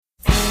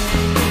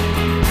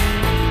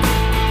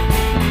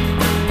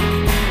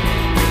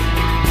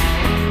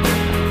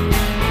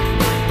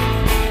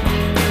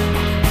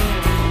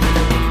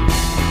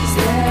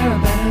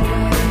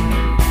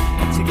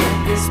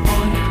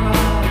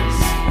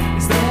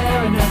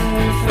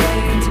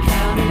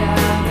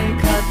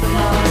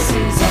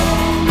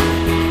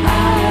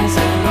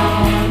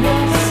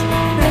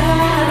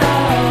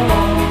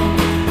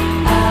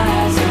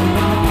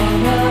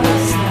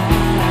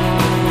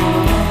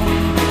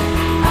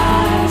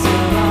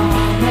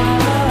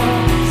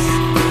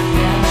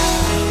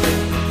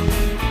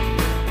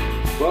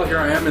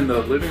in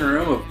the living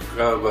room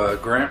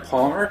of Grant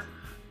Palmer.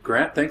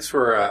 Grant, thanks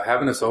for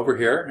having us over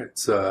here.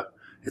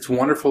 It's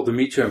wonderful to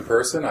meet you in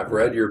person. I've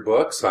read your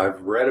books.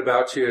 I've read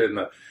about you in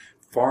the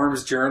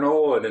Farms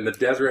Journal and in the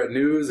Deseret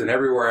News and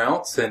everywhere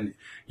else, and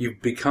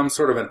you've become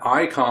sort of an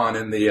icon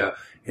in the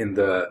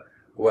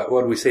what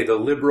do we say, the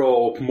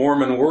liberal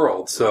Mormon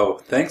world. So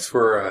thanks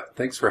for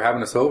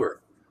having us over.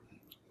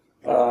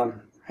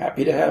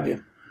 Happy to have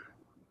you.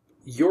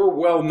 You're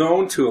well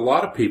known to a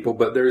lot of people,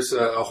 but there's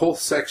a whole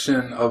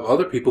section of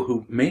other people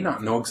who may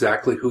not know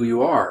exactly who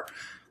you are.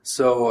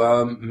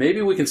 So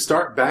maybe we can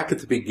start back at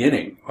the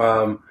beginning.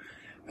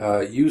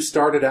 You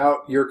started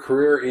out your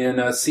career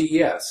in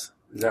CES.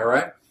 Is that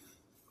right?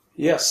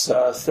 Yes,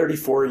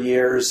 34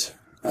 years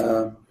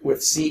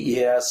with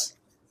CES.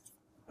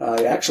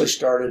 I actually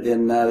started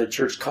in the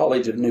Church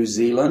College of New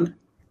Zealand,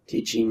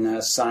 teaching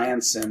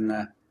science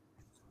and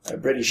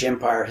British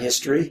Empire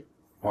history.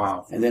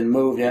 Wow. And then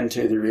moved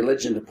into the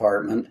religion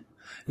department.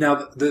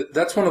 Now,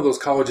 that's one of those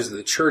colleges that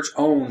the church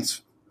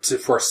owns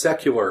for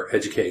secular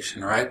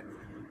education, right?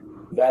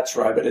 That's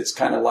right, but it's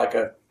kind of like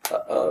a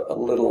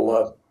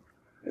little,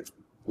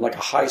 like a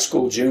high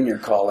school junior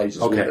college is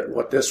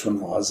what this one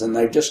was. And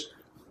they've just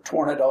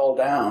torn it all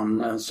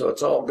down, so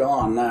it's all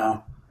gone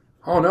now.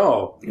 Oh,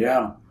 no.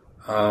 Yeah.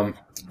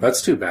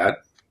 That's too bad.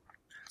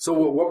 So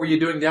what were you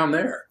doing down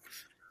there?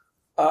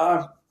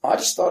 I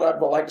just thought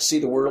I'd like to see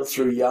the world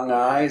through young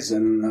eyes,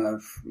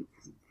 and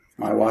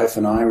my wife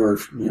and I were,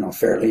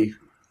 fairly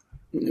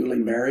newly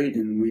married,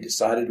 and we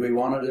decided we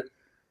wanted to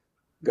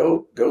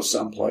go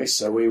someplace,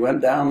 so we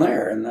went down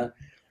there, and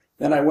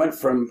then I went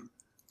from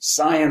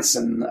science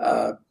and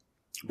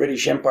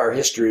British Empire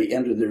history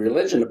into the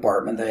religion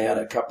department. They had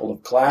a couple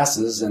of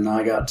classes, and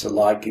I got to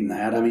liking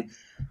that. I mean,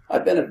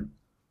 I've been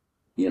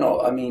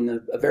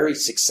a very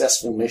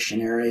successful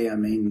missionary. I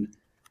mean,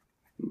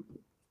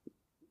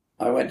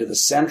 I went to the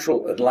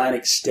Central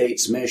Atlantic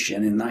States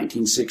Mission in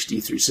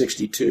 1960 through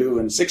 62.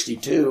 In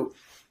 62,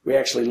 we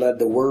actually led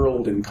the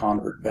world in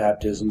convert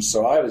baptism.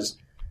 So I was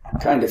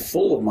kind of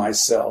full of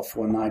myself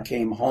when I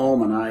came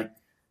home, and I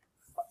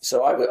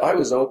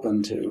was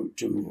open to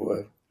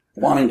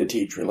wanting to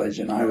teach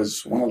religion. I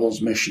was one of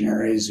those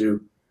missionaries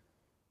who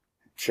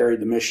carried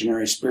the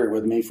missionary spirit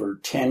with me for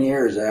 10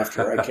 years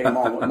after I came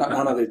home.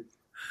 None of the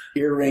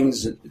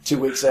earrings 2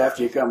 weeks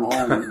after you come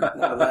home, and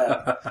none of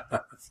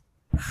that.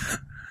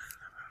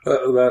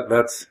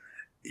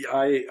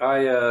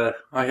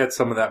 I had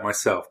some of that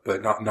myself,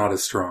 but not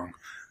as strong.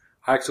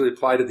 I actually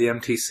applied at the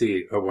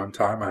MTC at one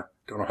time. I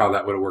don't know how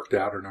that would have worked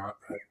out or not,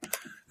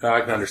 but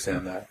I can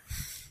understand that.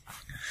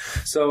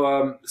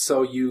 So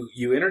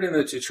you entered in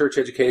the church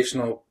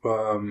educational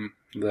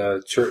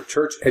the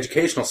church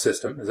educational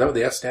system. Is that what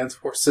the S stands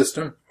for?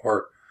 System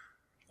or?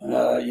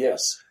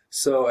 Yes.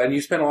 So, and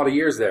you spent a lot of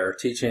years there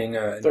teaching.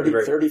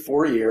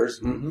 34 years.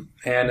 Mm-hmm.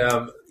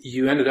 And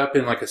you ended up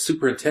in like a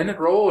superintendent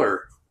role,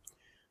 or?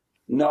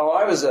 No,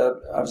 I was a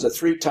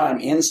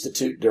 3-time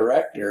institute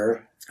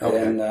director,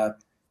 and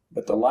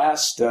but the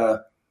last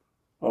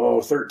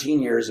 13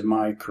 years of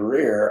my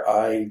career,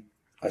 I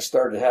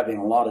started having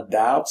a lot of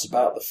doubts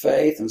about the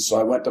faith, and so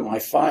I went to my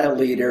file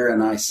leader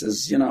and I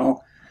says,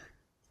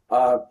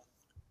 I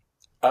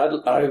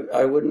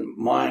wouldn't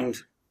mind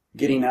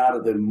getting out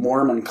of the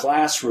Mormon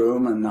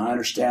classroom, and I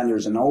understand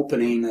there's an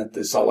opening at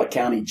the Salt Lake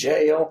County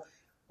Jail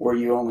where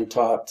you only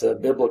taught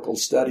biblical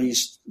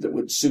studies that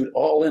would suit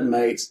all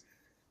inmates.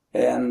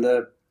 And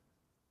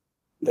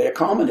they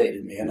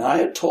accommodated me. And I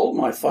had told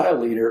my file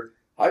leader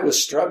I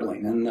was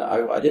struggling, and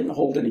I didn't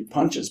hold any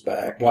punches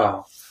back.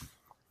 Wow.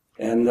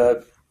 And,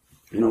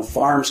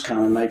 Farms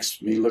kind of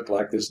makes me look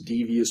like this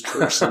devious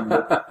person.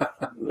 But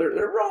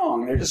they're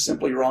wrong. They're just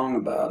simply wrong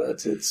about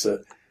it.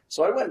 So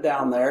I went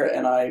down there,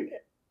 and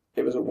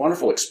it was a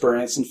wonderful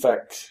experience. In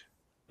fact,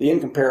 The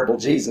Incomparable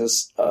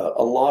Jesus,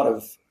 a lot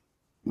of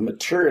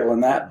material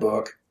in that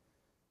book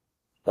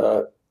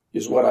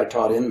is what I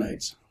taught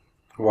inmates.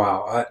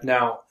 Wow.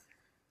 Now,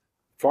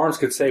 farms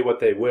could say what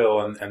they will,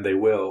 and they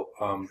will,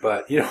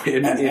 but, in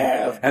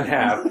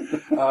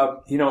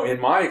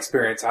my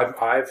experience,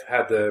 I've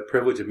had the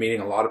privilege of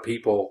meeting a lot of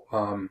people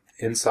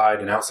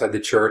inside and outside the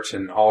church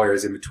and all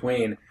areas in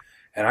between,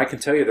 and I can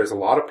tell you there's a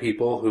lot of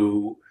people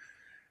who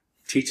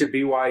teach at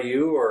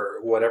BYU or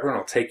whatever, and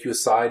will take you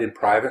aside in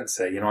private and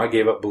say, I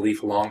gave up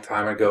belief a long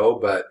time ago,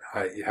 but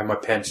I have my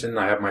pension,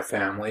 I have my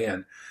family,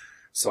 and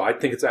so I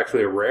think it's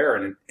actually a rare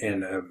and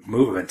a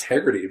move of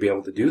integrity to be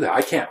able to do that.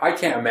 I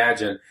can't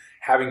imagine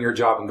having your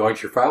job and going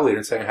to your file leader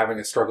and saying having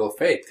a struggle of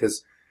faith,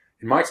 because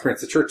in my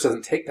experience, the church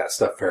doesn't take that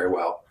stuff very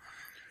well.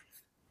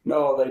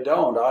 No, they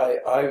don't.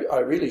 I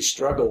really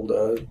struggled.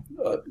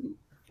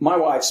 My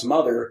wife's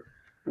mother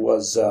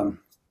was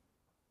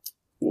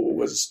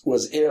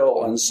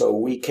ill, and so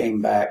we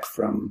came back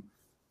from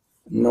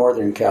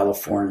Northern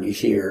California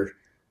here,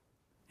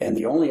 and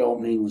the only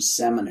opening was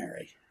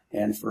seminary.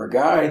 And for a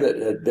guy that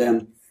had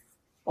been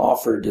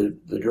offered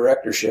the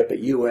directorship at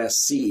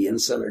USC in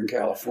Southern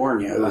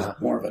California, who was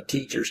more of a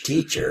teacher's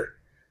teacher,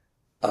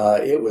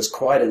 it was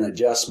quite an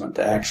adjustment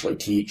to actually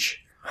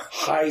teach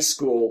high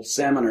school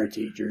seminary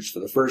teachers for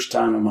the first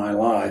time in my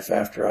life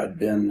after I'd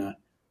been,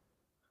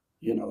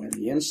 in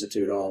the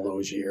Institute all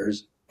those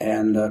years.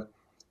 And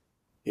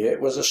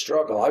it was a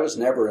struggle. I was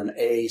never an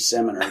A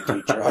seminary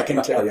teacher. I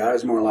can tell you, I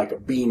was more like a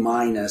B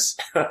minus.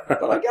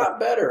 But I got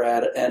better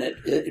at it, and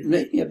it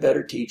made me a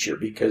better teacher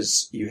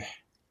because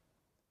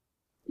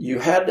you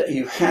have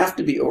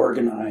to be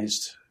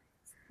organized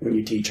when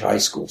you teach high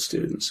school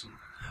students.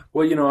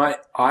 Well,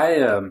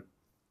 I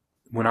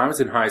when I was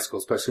in high school,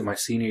 especially my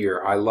senior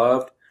year, I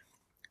loved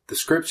the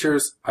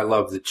scriptures, I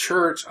loved the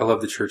church, I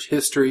loved the church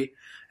history,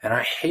 and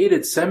I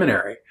hated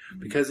seminary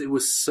because it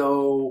was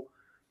so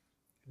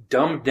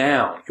dumbed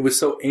down. It was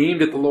so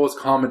aimed at the lowest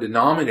common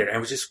denominator. And it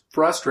was just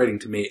frustrating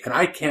to me. And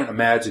I can't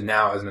imagine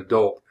now as an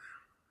adult,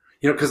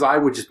 because I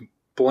would just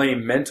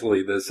blame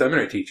mentally the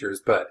seminary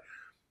teachers, but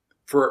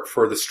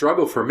for the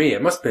struggle for me,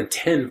 it must have been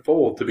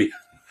tenfold to be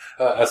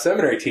a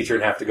seminary teacher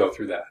and have to go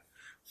through that.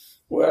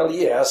 Well,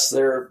 yes,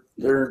 they're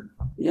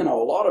a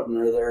lot of them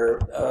are there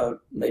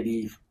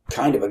maybe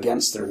kind of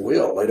against their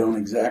will. They don't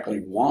exactly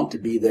want to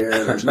be there.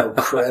 There's no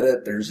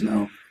credit. There's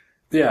no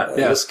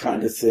this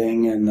kind of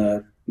thing.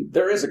 And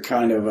there is a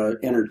kind of a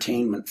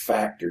entertainment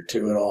factor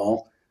to it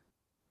all.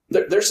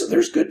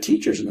 There's good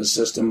teachers in the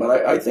system,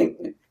 but I think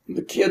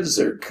the kids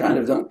are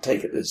don't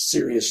take it as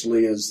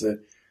seriously as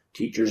the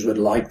teachers would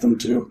like them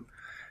to.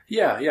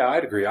 Yeah,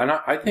 I'd agree. And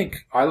I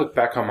think I look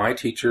back on my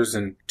teachers,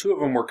 and two of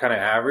them were kind of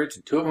average,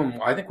 and two of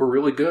them I think were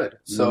really good.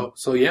 So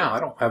yeah,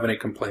 I don't have any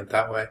complaint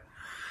that way.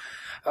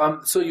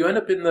 So you end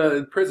up in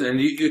the prison,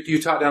 and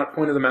you taught down at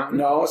Point of the Mountain?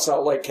 No,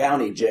 Salt Lake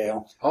County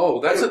Jail. Oh,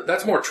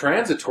 that's more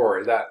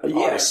transitory.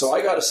 Yes, so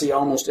I got to see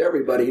almost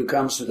everybody who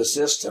comes through the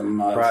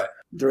system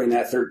during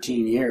that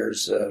 13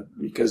 years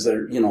because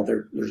there's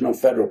no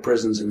federal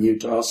prisons in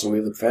Utah, so we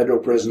have the federal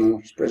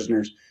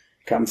prisoners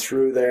come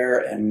through there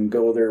and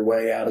go their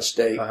way out of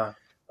state.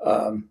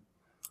 Uh-huh.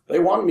 They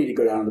wanted me to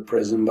go down to the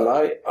prison, but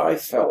I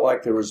felt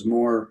like there was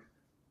more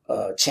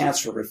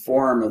chance for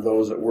reform of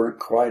those that weren't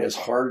quite as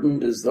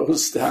hardened as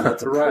those down at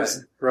the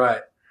prison.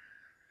 Right.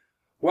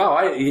 Well,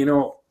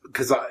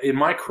 because in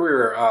my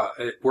career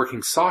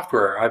working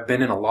software, I've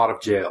been in a lot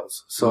of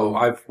jails. So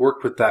I've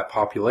worked with that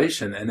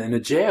population. And in a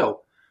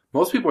jail,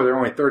 most people are there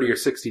only 30 or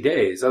 60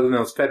 days, other than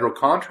those federal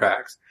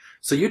contracts.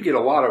 So you'd get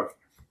a lot of...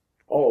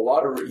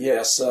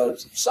 yes.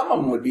 Some of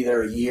them would be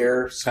there a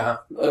year.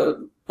 Uh-huh.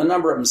 A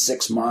number of them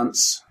 6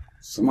 months.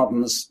 Some of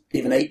them is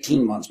even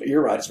 18 months. But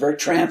you're right. It's very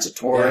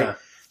transitory. Yeah.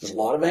 There's a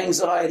lot of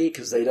anxiety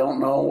because they don't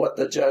know what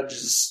the judge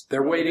is.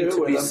 They're waiting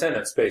to be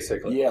sentenced,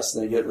 basically. Yes,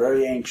 they get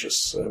very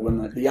anxious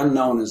when the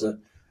unknown is a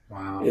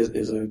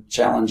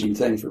challenging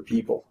thing for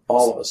people,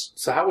 all of us.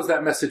 So how was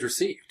that message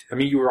received? I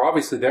mean, you were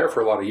obviously there for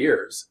a lot of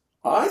years.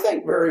 I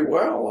think very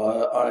well.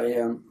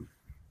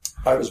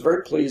 I was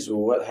very pleased with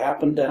what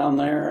happened down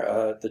there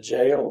at the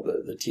jail,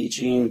 the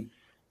teaching,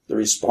 the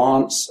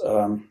response.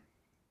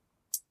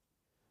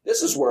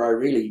 This is where I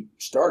really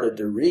started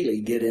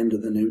to get into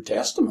the New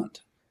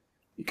Testament,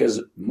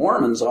 because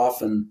Mormons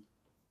often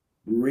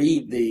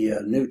read the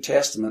New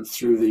Testament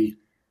through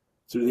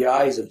the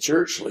eyes of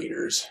church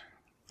leaders,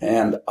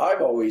 and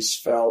I've always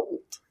felt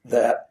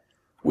that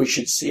we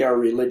should see our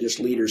religious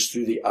leaders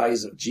through the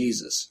eyes of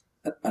Jesus.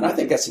 And I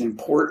think that's an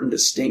important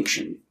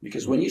distinction,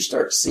 because when you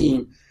start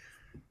seeing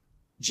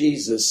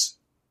Jesus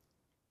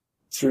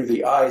through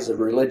the eyes of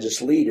religious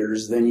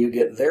leaders, then you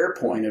get their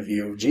point of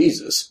view of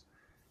Jesus.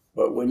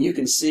 But when you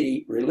can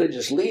see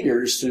religious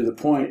leaders through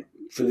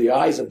the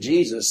eyes of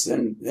Jesus,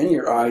 then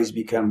your eyes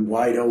become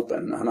wide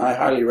open. And I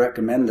highly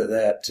recommend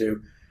that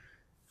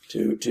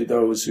to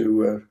those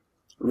who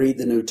read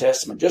the New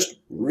Testament. Just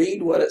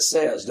read what it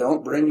says.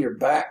 Don't bring your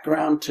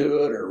background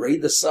to it or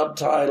read the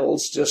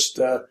subtitles. Just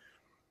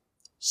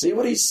see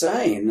what he's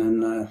saying.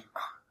 And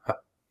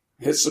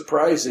it's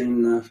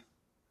surprising.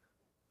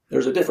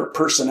 There's a different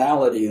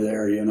personality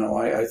there,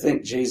 I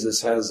think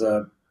Jesus has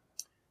the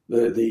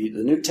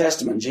New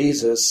Testament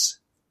Jesus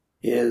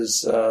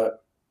is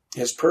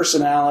his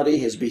personality,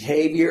 his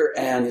behavior,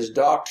 and his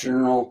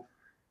doctrinal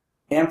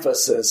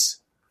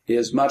emphasis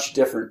is much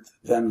different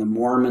than the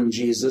Mormon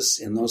Jesus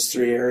in those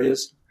three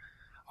areas.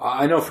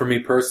 I know for me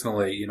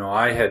personally,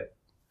 I had,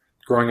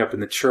 growing up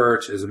in the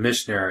church as a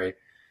missionary,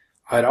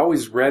 I'd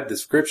always read the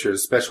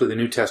scriptures, especially the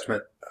New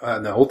Testament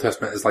and the Old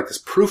Testament, as like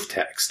this proof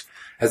text,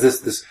 as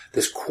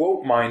this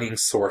quote mining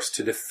source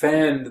to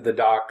defend the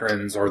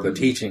doctrines or the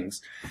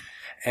teachings.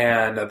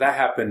 And that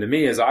happened to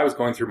me as I was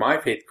going through my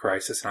faith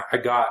crisis. And I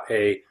got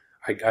rid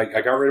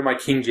of my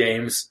King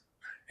James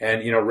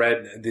and,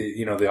 read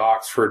the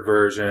Oxford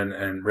version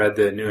and read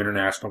the New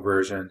International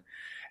Version.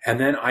 And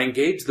then I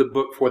engaged the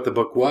book for what the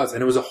book was.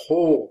 And it was a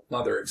whole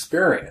other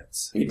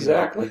experience.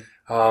 Exactly.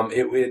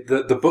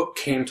 The book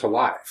came to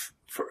life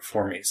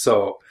for me.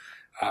 So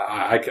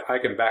I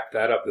can back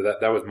that up.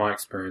 That was my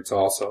experience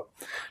also.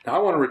 Now I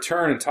want to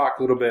return and talk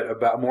a little bit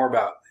more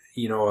about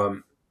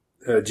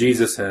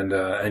Jesus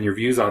and your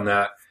views on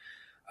that.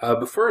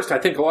 But first, I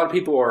think a lot of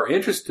people are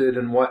interested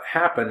in what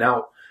happened.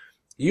 Now,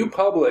 you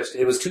published,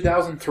 it was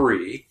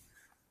 2003.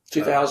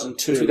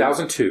 2002.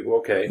 2002,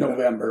 okay.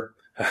 November.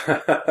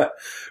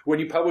 when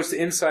you published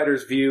the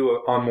Insider's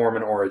View on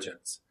Mormon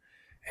Origins.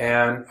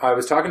 And I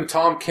was talking to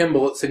Tom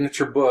Kimball at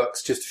Signature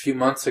Books just a few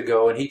months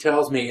ago, and he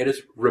tells me it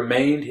has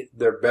remained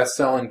their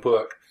best-selling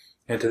book.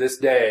 And to this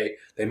day,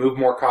 they move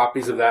more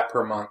copies of that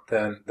per month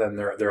than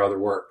their other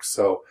works.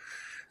 So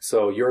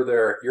you're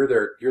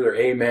their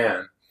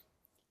amen.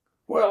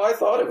 Well, I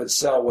thought it would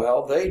sell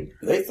well. They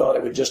thought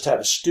it would just have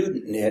a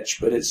student niche,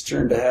 but it's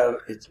turned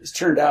out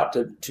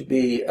to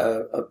be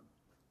of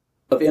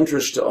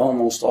interest to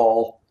almost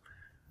all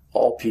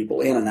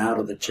people in and out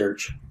of the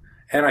church.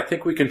 And I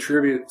think we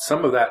contribute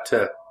some of that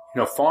to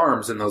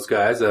Farms and those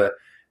guys. An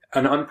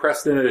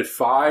unprecedented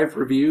 5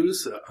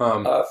 reviews.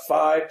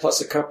 5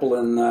 plus a couple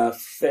in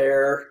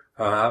Fair,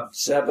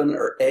 7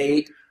 or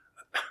 8.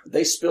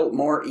 They spilled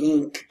more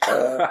ink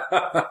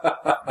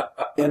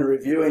in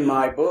reviewing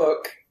my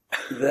book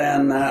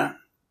than are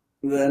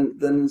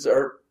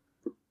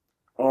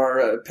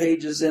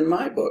pages in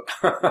my book.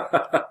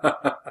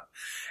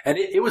 And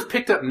it was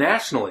picked up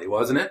nationally,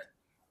 wasn't it?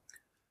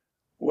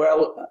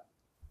 Well,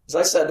 as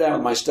I sat down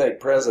with my stake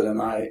president,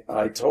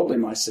 I told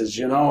him, I says,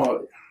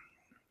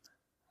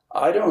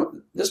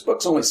 this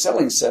book's only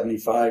selling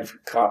 75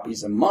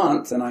 copies a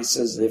month, and I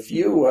says, if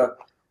you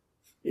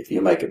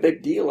make a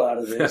big deal out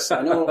of this,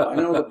 I know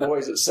the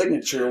boys at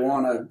Signature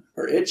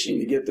are itching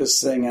to get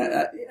this thing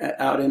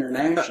out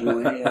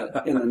internationally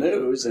in the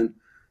news, and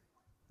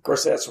of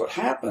course that's what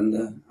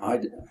happened.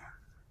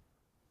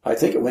 I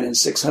think it went in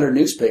 600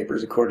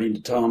 newspapers, according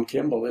to Tom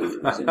Kimball.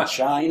 It was in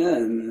China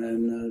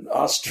and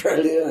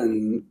Australia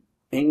and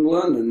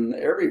England and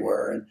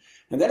everywhere, and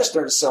then it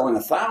started selling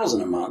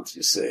 1,000 a month.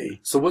 You see.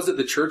 So was it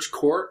the church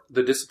court,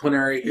 the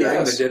disciplinary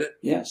hearing that did it?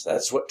 Yes,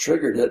 that's what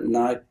triggered it, and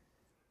I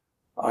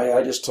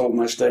just told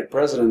my stake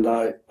president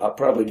I'll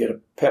probably get a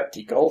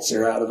peptic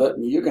ulcer out of it,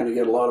 and you're going to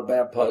get a lot of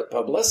bad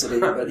publicity.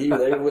 But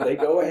they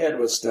go ahead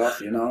with stuff,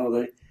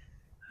 They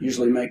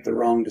usually make the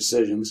wrong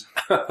decisions.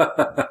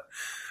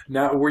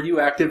 Now, were you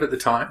active at the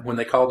time when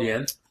they called you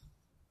in?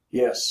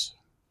 Yes.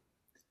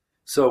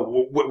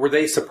 So were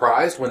they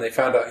surprised when they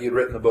found out you'd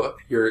written the book?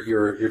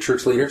 Your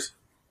church leaders?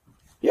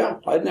 Yeah,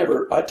 I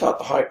taught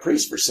the high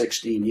priest for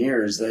 16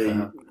 years.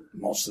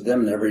 Most of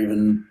them never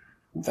even.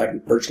 In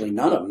fact, virtually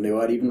none of them knew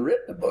I'd even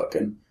written a book,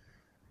 and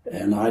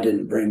I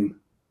didn't bring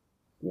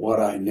what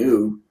I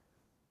knew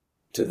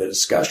to the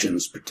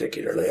discussions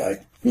particularly.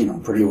 I,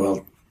 pretty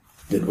well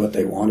did what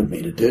they wanted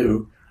me to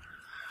do.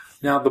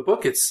 Now, the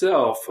book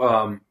itself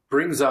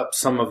brings up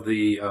some of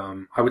the,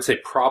 I would say,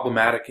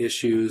 problematic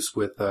issues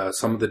with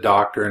some of the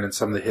doctrine and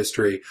some of the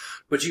history,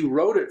 but you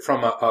wrote it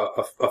from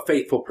a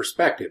faithful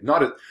perspective,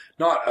 not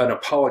an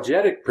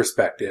apologetic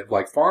perspective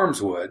like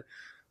Farms would.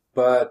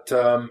 But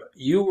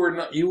you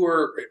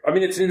were. I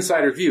mean, it's an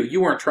insider view.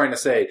 You weren't trying to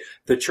say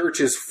the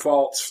church is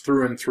false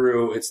through and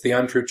through. It's the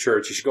untrue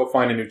church. You should go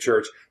find a new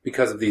church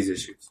because of these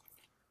issues.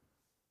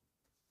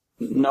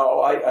 No,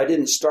 I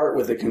didn't start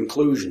with a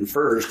conclusion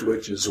first,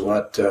 which is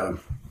what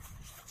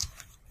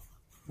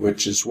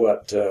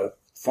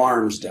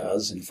Farms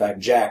does. In fact,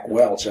 Jack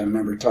Welch. I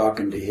remember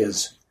talking to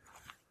his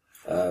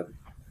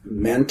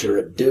mentor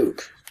at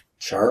Duke,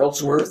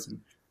 Charlesworth.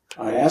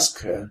 I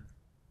asked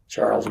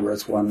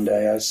Charlesworth one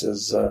day, I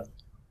says,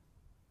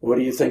 what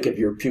do you think of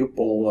your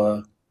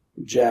pupil,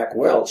 Jack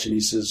Welch? And he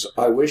says,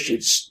 I wish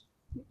you'd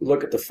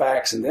look at the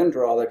facts and then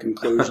draw the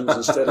conclusions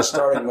instead of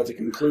starting with the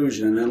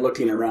conclusion and then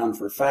looking around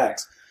for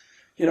facts.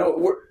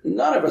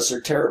 None of us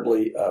are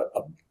terribly,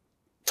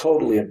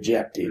 totally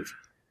objective.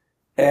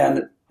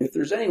 And if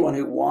there's anyone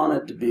who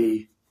wanted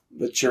the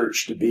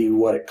church to be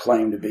what it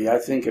claimed to be, I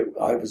think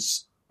I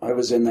was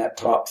in that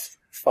top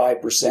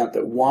 5%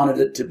 that wanted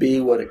it to be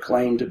what it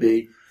claimed to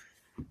be.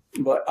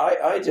 But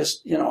I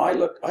just,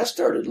 I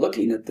started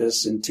looking at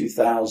this in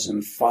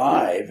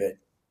 2005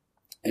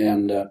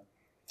 and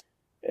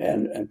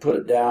put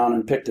it down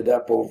and picked it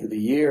up over the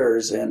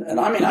years. And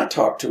I mean, I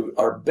talked to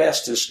our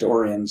best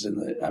historians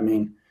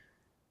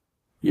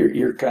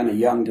you're kind of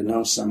young to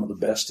know some of the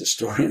best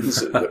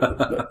historians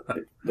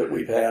that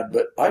we've had,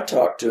 but I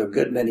talked to a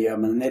good many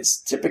of them, and they'd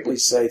typically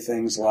say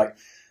things like,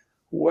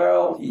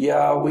 well,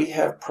 yeah, we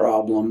have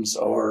problems,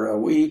 or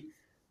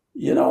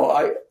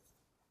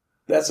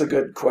that's a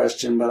good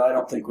question, but I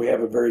don't think we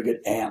have a very good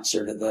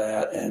answer to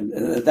that, and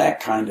that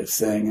kind of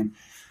thing. And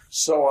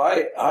so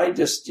I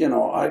just,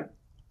 I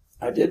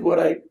did what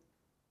I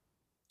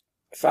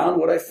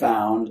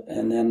found,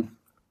 and then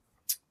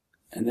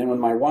when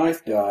my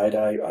wife died,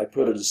 I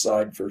put it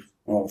aside for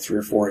 3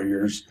 or 4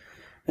 years,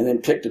 and then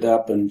picked it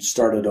up and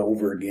started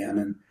over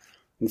again,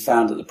 and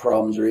found that the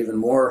problems are even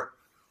more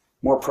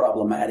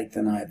problematic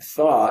than I had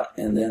thought,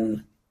 and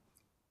then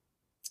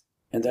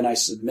I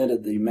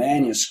submitted the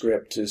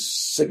manuscript to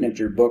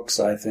Signature Books,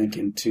 I think,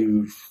 in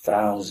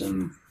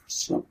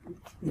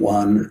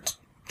 2001 or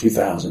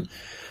 2000.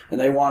 And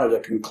they wanted a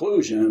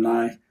conclusion, and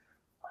I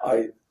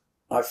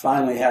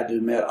finally had to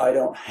admit I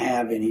don't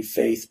have any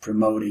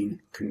faith-promoting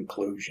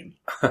conclusion.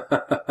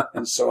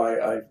 And so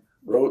I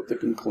wrote the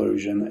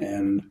conclusion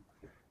and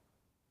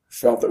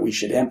felt that we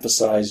should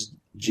emphasize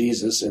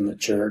Jesus in the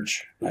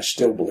church. I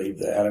still believe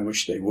that. I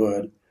wish they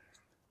would.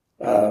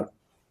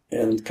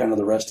 And kind of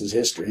the rest is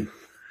history.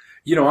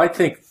 I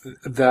think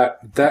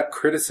that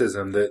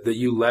criticism that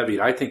you levied,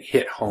 I think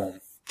hit home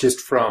just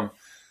from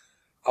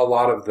a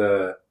lot of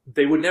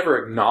they would never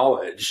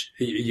acknowledge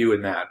you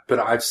in that, but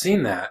I've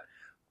seen that.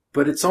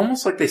 But it's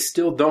almost like they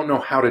still don't know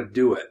how to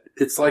do it.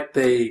 It's like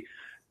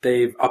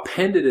they've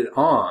appended it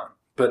on,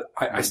 but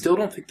I still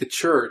don't think the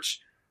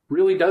church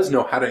really does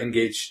know how to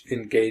engage, the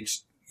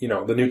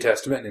New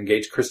Testament and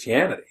engage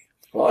Christianity.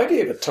 Well, I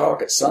gave a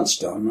talk at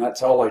Sunstone.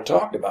 That's all I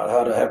talked about,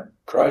 how to have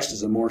Christ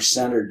as a more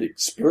centered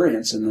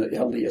experience in the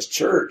LDS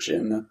Church.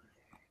 And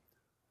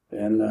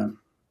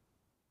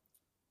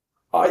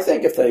I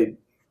think if they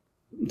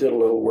did a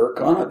little work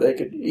on it, they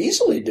could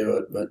easily do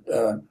it. But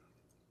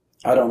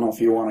I don't know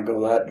if you want to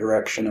go that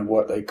direction of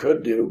what they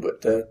could do.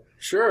 But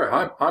sure,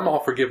 I'm all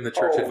for giving the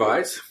church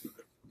advice.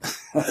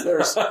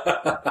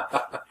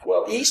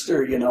 Well,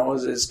 Easter,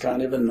 is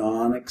kind of a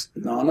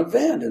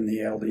non-event in the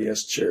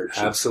LDS Church.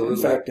 Absolutely.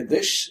 In fact,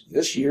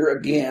 this year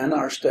again,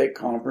 our stake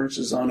conference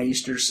is on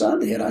Easter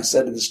Sunday, and I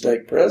said to the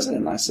stake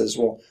president, I says,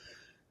 well,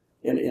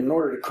 in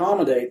order to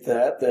accommodate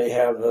that, they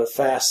have a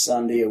fast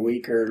Sunday a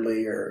week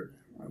early,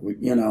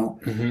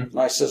 Mm-hmm. And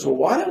I says, well,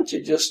 why don't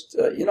you just,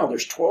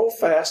 there's 12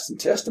 fast and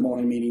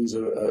testimony meetings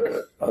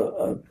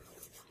a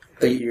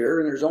year,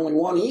 and there's only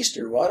one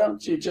Easter. Why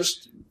don't you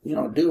just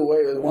do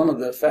away with one of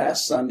the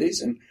fast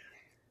Sundays and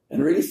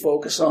really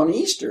focus on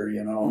Easter,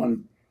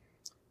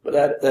 but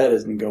that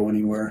doesn't go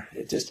anywhere.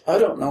 It just, I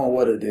don't know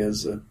what it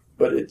is,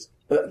 but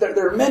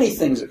there are many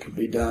things that could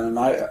be done, and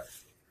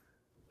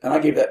I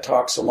gave that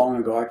talk so long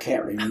ago I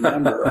can't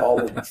remember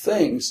all of the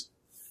things,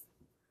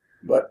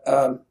 but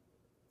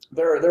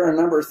there are a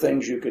number of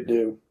things you could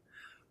do.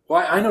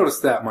 Well, I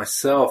noticed that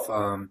myself.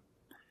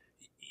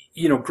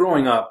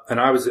 Growing up, and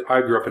I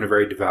grew up in a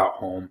very devout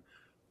home.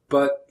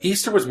 But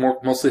Easter was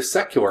mostly a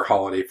secular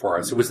holiday for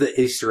us. It was the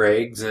Easter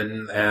eggs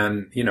and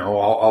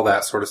all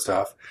that sort of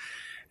stuff.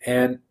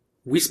 And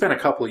we spent a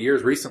couple of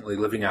years recently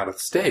living out of the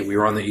state. We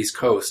were on the East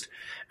Coast.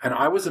 And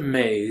I was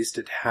amazed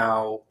at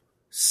how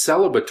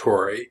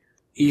celebratory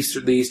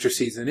the Easter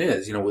season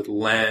is, with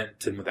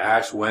Lent and with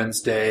Ash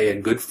Wednesday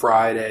and Good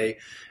Friday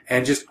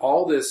and just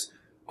all these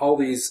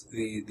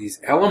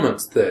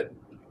elements that,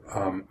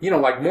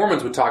 like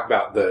Mormons would talk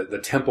about the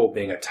temple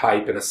being a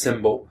type and a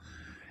symbol.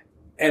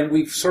 And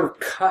we've sort of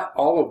cut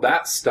all of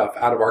that stuff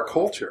out of our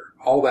culture,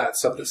 all that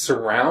stuff that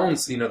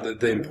surrounds,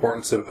 the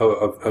importance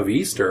of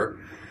Easter.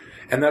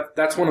 And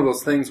that's one of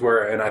those things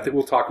where, and I think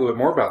we'll talk a little bit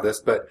more about this,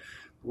 but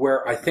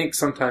where I think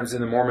sometimes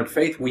in the Mormon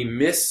faith, we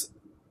miss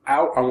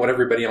out on what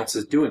everybody else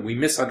is doing. We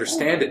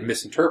misunderstand it and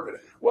misinterpret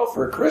it. Well,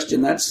 for a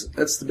Christian, that's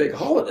the big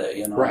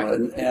holiday, Right.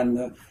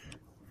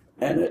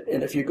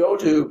 And if you go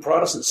to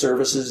Protestant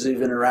services,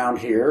 even around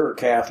here, or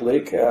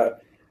Catholic,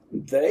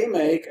 they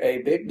make a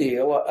big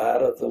deal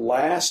out of the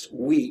last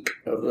week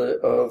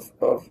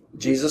of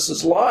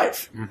Jesus'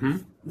 life. Mm-hmm.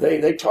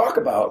 They talk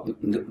about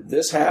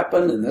this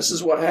happened, and this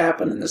is what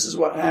happened, and this is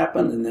what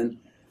happened, and then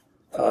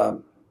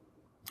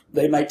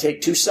they might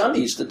take 2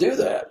 Sundays to do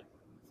that.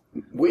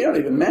 We don't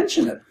even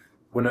mention it.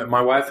 When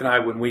my wife and I,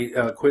 when we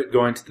quit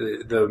going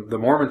to the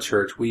Mormon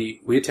church,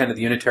 we attended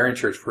the Unitarian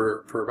church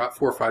for about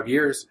 4 or 5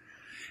 years,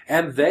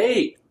 and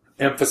they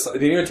emphasize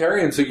the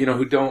Unitarians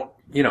who don't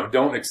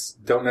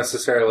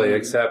necessarily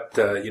accept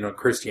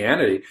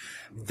Christianity.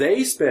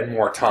 They spend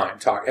more time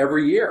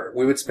every year.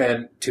 We would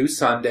spend 2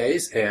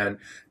 Sundays and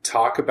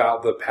talk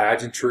about the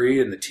pageantry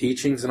and the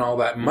teachings and all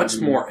that, much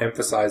more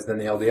emphasized than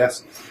the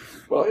LDS.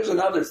 Well, here's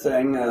another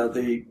thing. In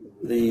the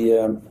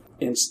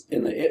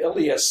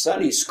LDS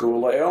Sunday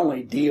School, they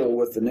only deal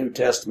with the New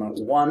Testament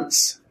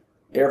once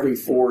every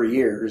 4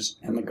 years,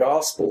 and the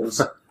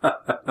Gospels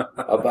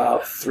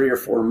about 3 or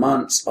 4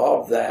 months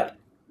of that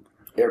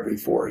every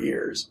 4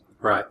 years.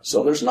 Right.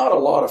 So there's not a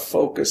lot of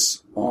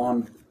focus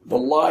on the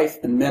life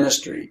and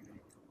ministry.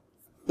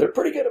 They're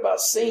pretty good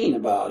about singing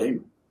about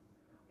him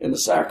in the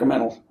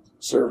sacramental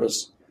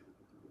service.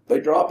 They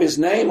drop his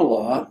name a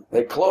lot.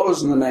 They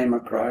close in the name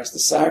of Christ. The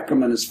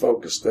sacrament is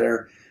focused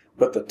there.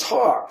 But the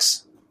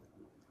talks,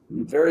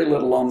 very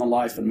little on the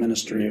life and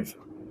ministry of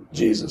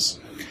Jesus.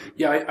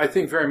 Yeah, I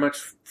think very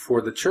much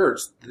for the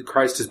church,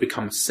 Christ has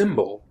become a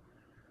symbol.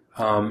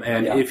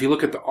 If you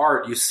look at the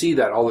art, you see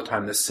that all the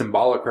time, this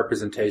symbolic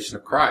representation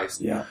of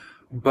Christ. Yeah.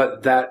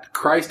 But that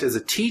Christ as a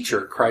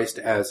teacher, Christ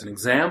as an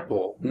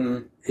example,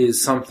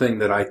 is something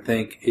that I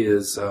think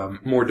is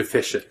more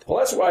deficient. Well,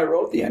 that's why I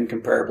wrote The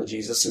Incomparable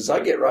Jesus, is I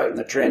get right in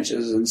the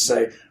trenches and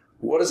say,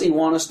 what does he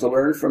want us to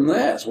learn from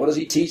this? What is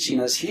he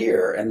teaching us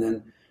here? And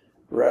then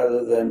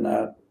rather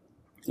than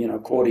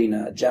quoting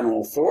a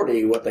general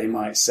authority, what they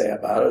might say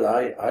about it,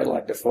 I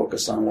like to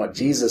focus on what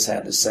Jesus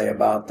had to say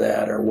about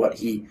that, or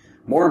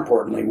more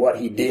importantly, what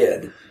he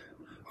did.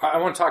 I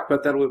want to talk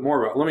about that a little bit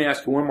more. But let me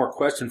ask you one more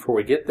question before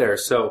we get there.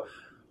 So,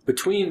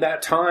 between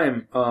that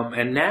time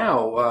and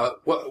now,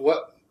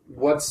 what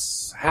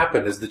what's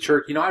happened? Is the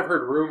church, I've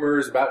heard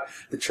rumors about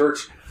the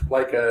church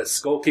like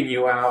skulking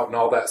you out and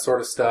all that sort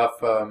of stuff.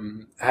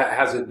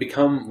 Has it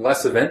become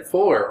less eventful,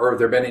 or have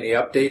there been any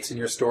updates in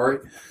your story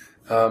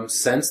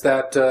since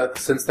that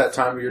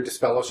time of your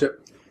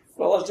disfellowship?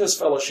 Well, I was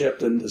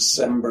disfellowshipped in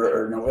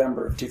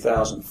November of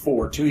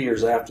 2004, 2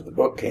 years after the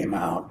book came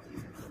out.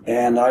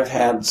 And I've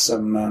had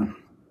some,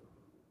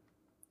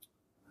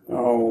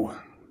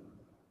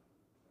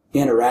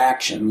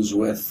 interactions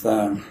with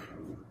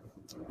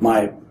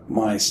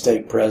my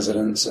stake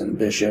presidents and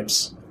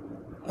bishops.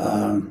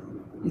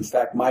 In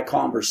fact, my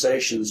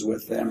conversations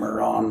with them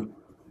are on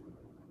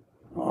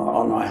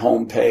my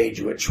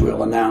homepage, which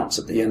we'll announce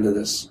at the end of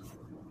this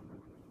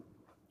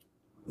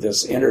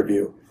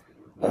interview.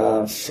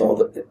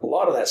 So a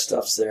lot of that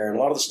stuff's there. A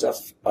lot of the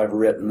stuff I've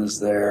written is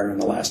there in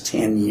the last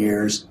 10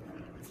 years.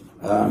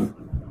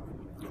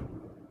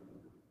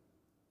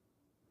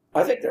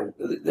 I think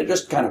they're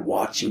just kind of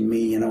watching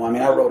me,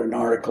 I wrote an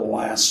article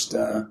last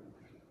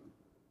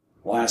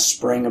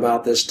spring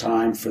about this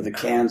time for the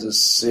Kansas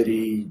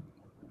City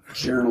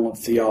Journal of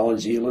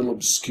Theology, a little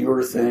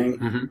obscure thing.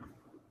 Mm-hmm.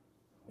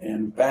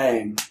 And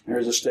bang,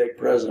 there's a stake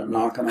president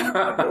knocking on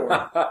my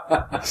door.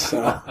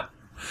 So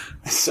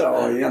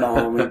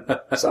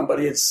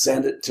somebody had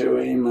sent it to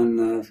him,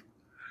 and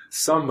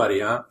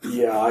somebody, huh?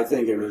 Yeah, I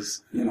think it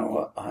was,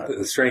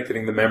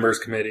 strengthening the members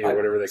committee or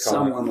whatever they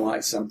call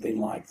it. Something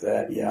like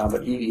that. Yeah,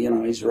 but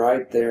he's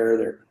right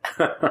there.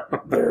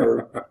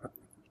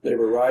 They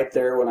were right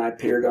there when I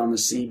appeared on the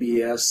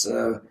CBS,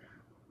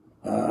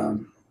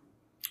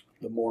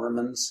 the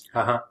Mormons.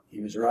 Uh-huh.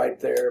 He was right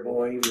there,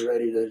 boy. He was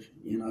ready to,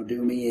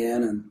 do me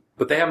in.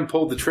 But they haven't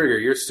pulled the trigger.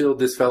 You're still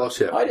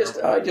disfellowshipped.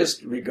 I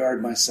just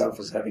regard myself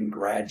as having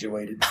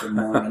graduated from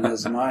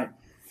Mormonism.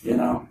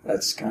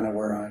 That's kind of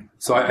where I...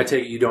 So I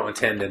take it you don't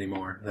attend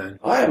anymore, then?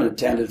 I haven't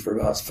attended for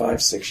about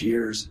 5-6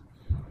 years.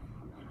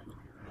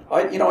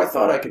 I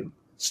thought I could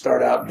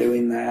start out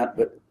doing that,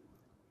 but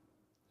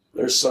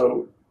there's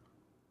so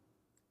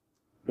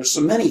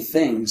many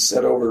things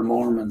said over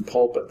Mormon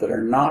pulpit that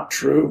are not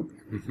true,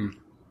 mm-hmm.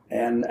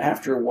 and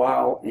after a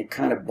while, it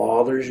kind of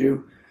bothers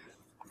you,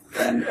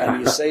 and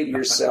you say to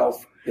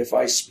yourself, if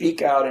I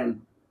speak out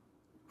in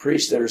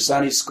priesthood or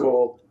Sunday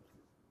school,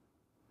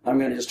 I'm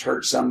going to just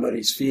hurt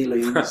somebody's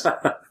feelings,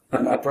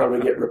 and I'll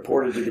probably get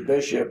reported to the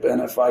bishop.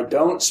 And if I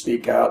don't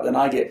speak out, then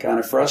I get kind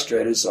of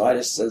frustrated. So I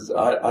just says,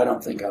 I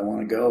don't think I want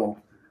to go.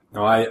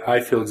 No,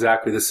 I feel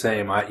exactly the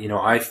same.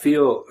 I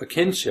feel a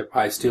kinship.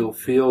 I still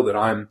feel that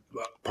I'm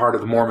part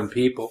of the Mormon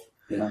people.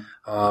 Yeah.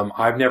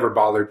 I've never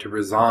bothered to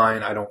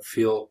resign. I don't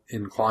feel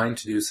inclined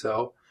to do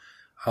so.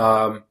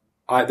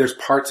 There's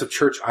parts of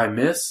church I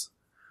miss.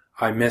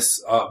 I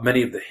miss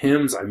many of the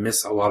hymns. I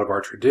miss a lot of our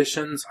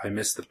traditions. I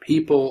miss the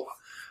people.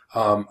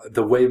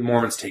 The way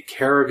Mormons take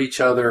care of each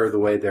other, the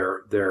way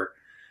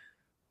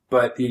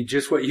but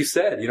just what you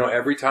said,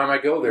 every time I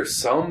go, there's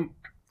some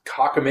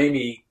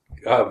cockamamie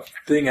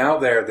thing out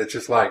there that's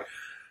just like,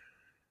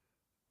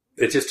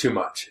 it's just too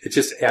much. It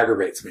just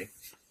aggravates me.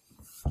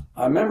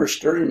 I remember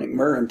Sturdy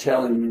McMurrin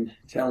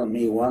telling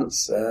me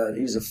once,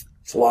 he's a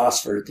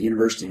philosopher at the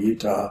University of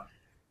Utah,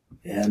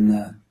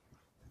 and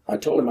I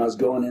told him I was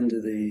going into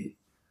the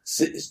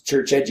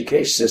church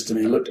education system,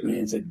 and he looked at me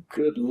and said,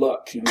 "Good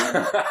luck," and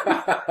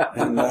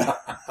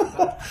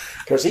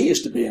because he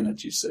used to be in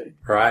it, you see.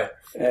 Right.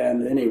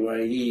 And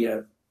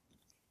anyway,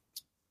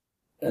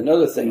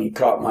 another thing he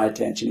caught my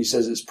attention. He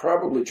says it's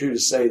probably true to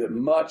say that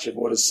much of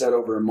what is said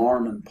over a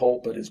Mormon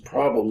pulpit is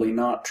probably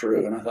not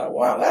true. And I thought,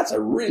 wow, that's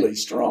a really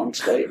strong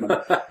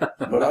statement.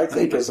 But I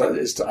think as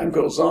time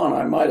goes on,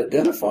 I might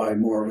identify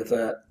more with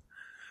that.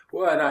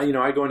 Well, and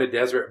I go into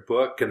Deseret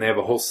Book, and they have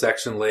a whole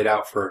section laid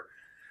out for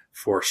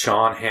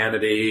Sean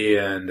Hannity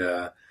and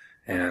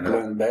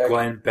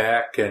Glenn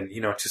Beck, and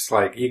just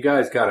like, you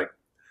guys got to.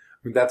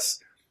 That's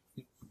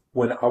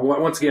when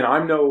once again,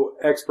 I'm no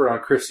expert on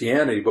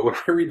Christianity, but when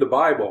I read the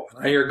Bible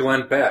and I hear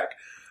Glenn Beck,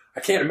 I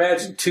can't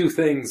imagine two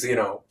things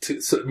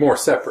more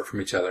separate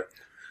from each other.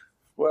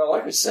 Well,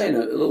 like I was saying a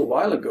little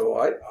while ago,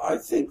 I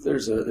think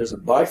there's a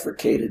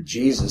bifurcated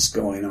Jesus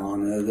going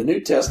on, the New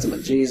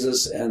Testament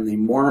Jesus and the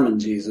Mormon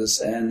Jesus,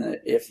 and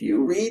if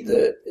you read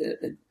the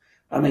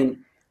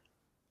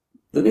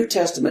New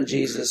Testament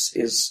Jesus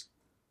is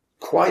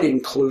quite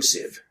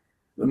inclusive.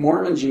 The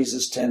Mormon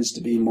Jesus tends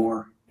to be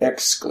more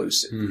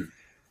exclusive.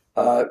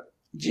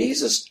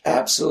 Jesus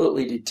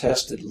absolutely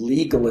detested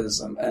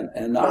legalism,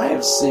 and I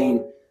have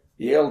seen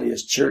the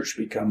LDS Church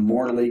become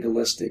more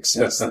legalistic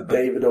since the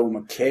David O.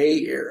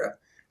 McKay era,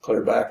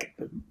 clear back,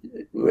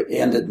 it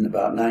ended in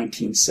about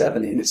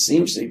 1970, and it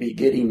seems to be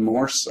getting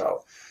more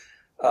so.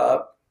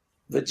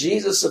 The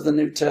Jesus of the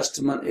New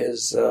Testament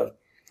is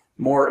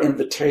more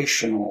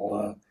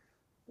invitational,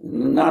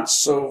 not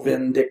so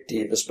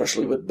vindictive,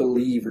 especially with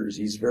believers.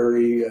 He's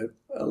very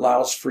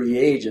allows free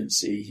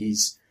agency.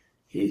 He's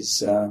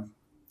not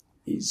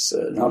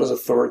as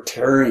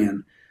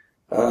authoritarian.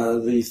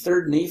 The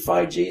third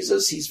Nephi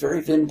Jesus, he's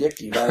very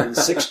vindictive.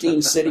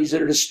 16 cities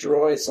that are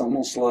destroyed. It's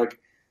almost like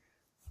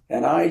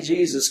and I,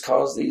 Jesus,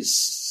 caused these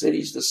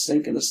cities to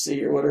sink in the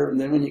sea or whatever.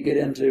 And then when you get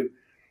into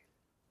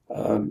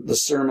the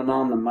Sermon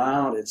on the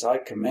Mount, it's I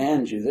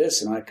command you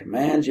this and I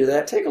command you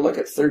that. Take a look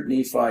at 3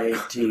 Nephi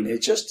 18.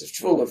 It's just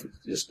full of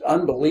just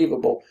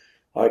unbelievable,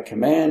 I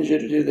command you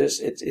to do this.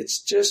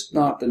 It's just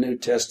not the New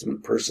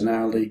Testament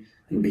personality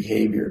and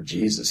behavior of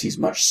Jesus. He's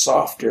much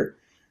softer.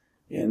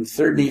 In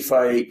 3 Nephi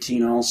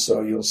 18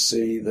 also, you'll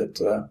see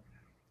that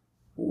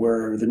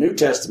where the New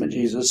Testament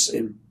Jesus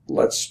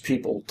lets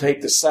people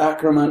take the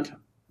sacrament,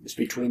 it's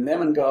between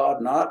them and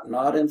God,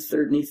 not in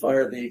 3 Nephi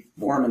or the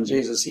Mormon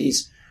Jesus.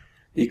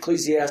 The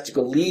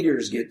ecclesiastical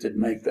leaders get to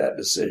make that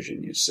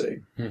decision, you see.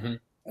 Mm-hmm.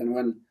 And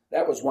when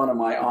that was one of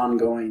my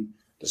ongoing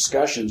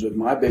discussions with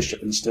my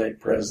bishop and stake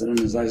president,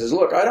 is I says,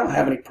 look, I don't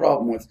have any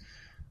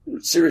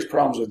serious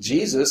problems with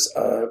Jesus.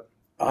 I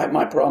have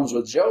my problems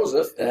with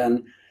Joseph,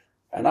 and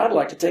I'd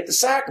like to take the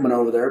sacrament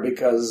over there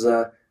because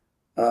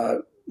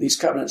these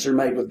covenants are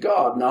made with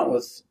God, not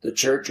with the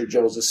church or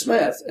Joseph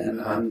Smith.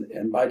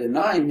 And by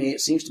denying me, it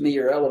seems to me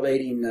you're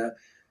elevating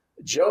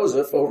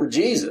Joseph over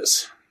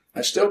Jesus.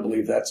 I still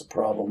believe that's a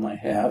problem I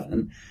have.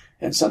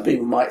 And some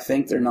people might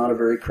think they're not a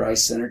very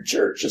Christ-centered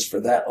church just for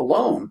that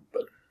alone.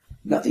 But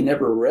nothing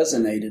ever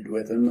resonated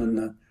with them,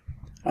 and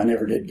I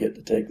never did get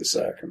to take the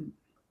sacrament.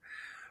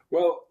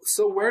 Well,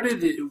 so where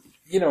did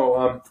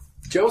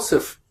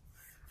Joseph,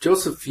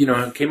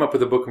 came up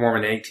with the Book of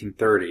Mormon in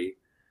 1830,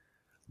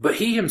 but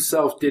he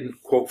himself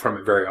didn't quote from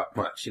it very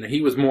much.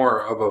 He was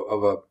more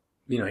of a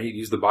he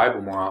used the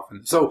Bible more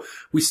often. So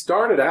we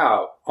started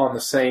out on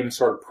the same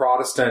sort of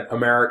Protestant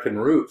American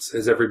roots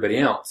as everybody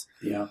else.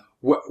 Yeah.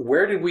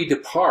 Where did we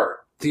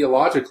depart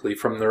theologically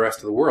from the rest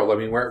of the world? I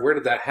mean, where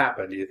did that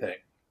happen, do you think?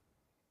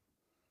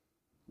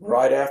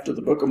 Right after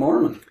the Book of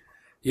Mormon.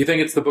 You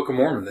think it's the Book of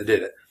Mormon that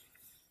did it?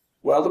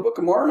 Well, the Book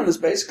of Mormon is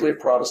basically a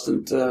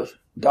Protestant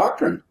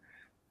doctrine.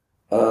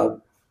 There's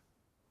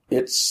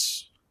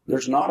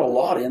not a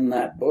lot in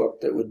that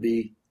book that would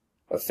be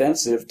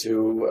offensive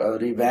to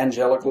an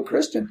evangelical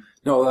Christian.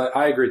 No,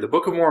 I agree. The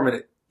Book of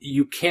Mormon,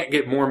 you can't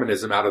get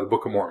Mormonism out of the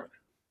Book of Mormon.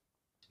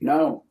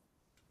 No,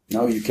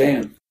 you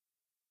can't.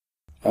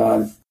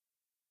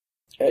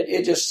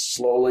 It just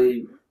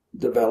slowly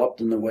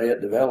developed in the way it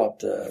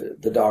developed.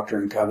 The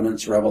Doctrine and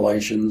Covenants,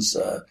 Revelations,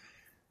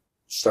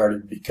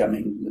 started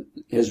becoming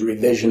his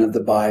revision of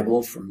the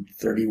Bible from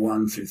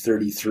 31 through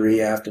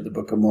 33 after the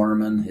Book of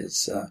Mormon.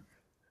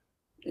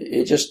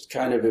 It just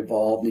kind of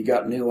evolved. He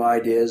got new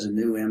ideas and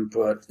new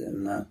input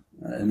in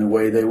the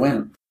way they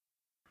went.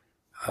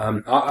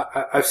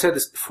 I've said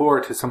this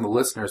before to some of the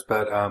listeners,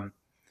 but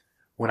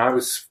when I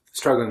was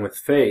struggling with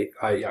faith,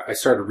 I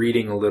started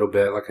reading a little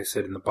bit, like I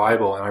said, in the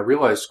Bible, and I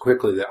realized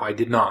quickly that I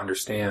did not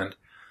understand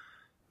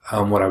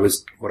what I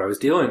was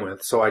dealing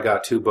with. So I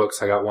got 2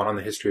 books. I got one on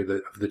the history of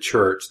the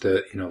church,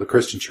 the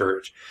Christian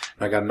church,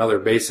 and I got another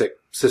basic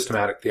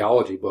systematic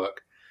theology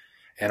book.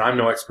 And I'm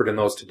no expert in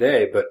those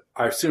today, but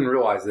I soon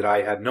realized that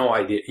I had no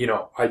idea.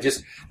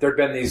 There'd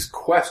been these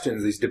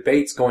questions, these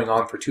debates going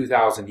on for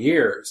 2,000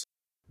 years.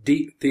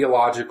 Deep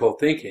theological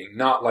thinking,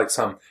 not like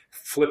some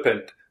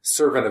flippant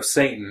servant of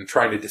Satan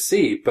trying to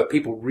deceive, but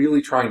people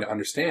really trying to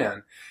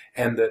understand.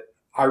 And that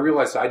I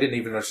realized I didn't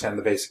even understand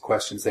the basic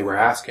questions they were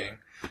asking.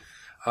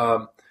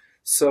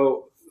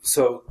 So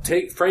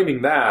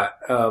framing that,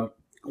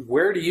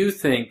 where do you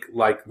think,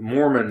 like,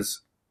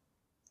 Mormons,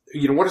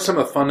 what are some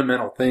of the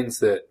fundamental things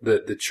that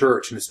the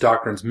church and its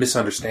doctrines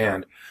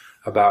misunderstand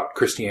about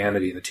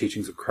Christianity and the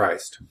teachings of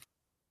Christ?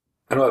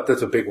 I know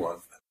that's a big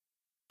one.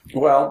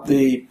 Well,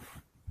 2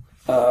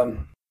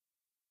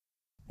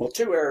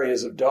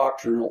 areas of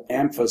doctrinal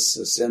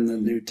emphasis in the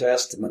New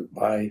Testament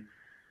by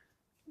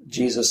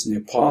Jesus and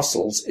the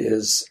apostles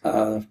is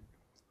as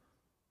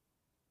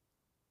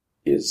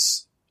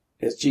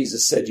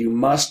Jesus said, you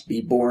must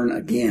be born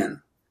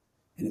again.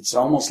 And it's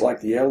almost like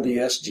the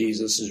LDS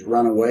Jesus has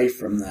run away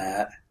from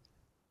that.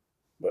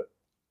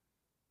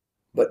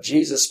 But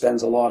Jesus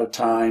spends a lot of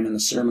time in the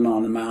Sermon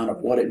on the Mount of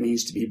what it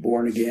means to be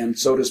born again.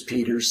 So does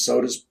Peter, so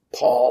does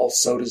Paul,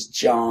 so does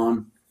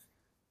John.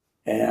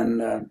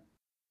 And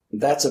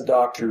that's a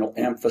doctrinal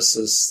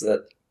emphasis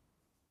that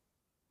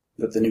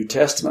the New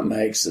Testament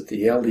makes that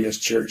the LDS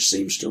Church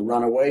seems to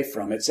run away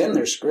from. It's in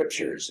their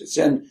scriptures. It's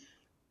in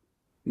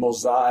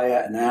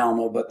Mosiah and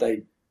Alma, but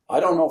I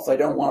don't know if they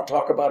don't want to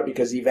talk about it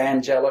because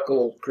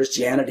evangelical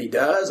Christianity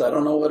does. I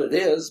don't know what it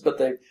is, but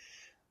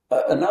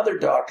another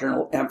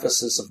doctrinal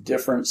emphasis of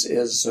difference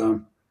is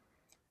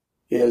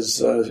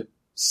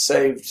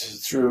saved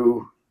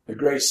through the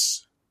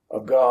grace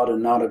of God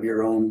and not of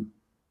your own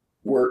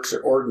works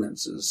or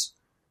ordinances,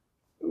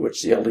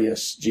 which the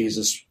LDS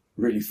Jesus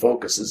really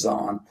focuses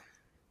on.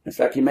 In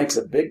fact, he makes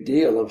a big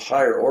deal of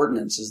higher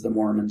ordinances, the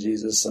Mormon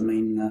Jesus. I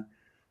mean,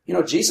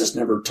 Jesus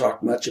never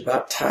talked much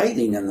about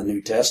tithing in the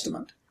New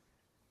Testament.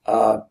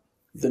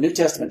 The New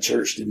Testament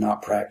church did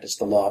not practice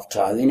the law of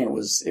tithing. It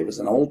was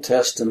an Old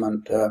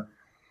Testament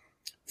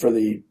for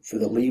the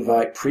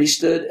Levite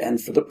priesthood and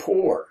for the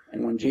poor.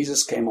 And when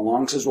Jesus came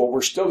along, says, well,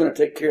 we're still going to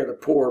take care of the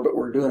poor, but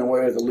we're doing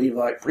away with the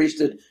Levite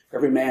priesthood.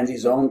 Every man's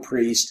his own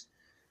priest.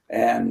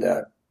 And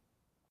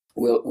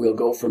we'll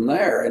go from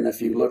there. And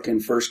if you look in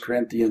 1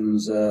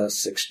 Corinthians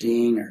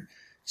 16 or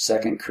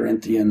 2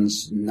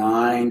 Corinthians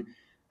 9,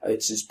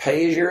 it says,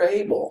 pay as you're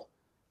able.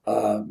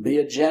 Be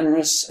a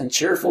generous and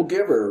cheerful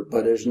giver,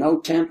 but there's no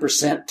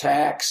 10%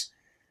 tax.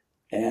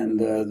 And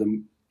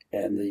the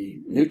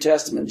New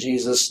Testament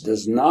Jesus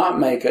does not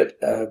make it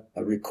a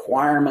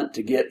requirement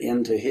to get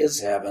into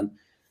his heaven.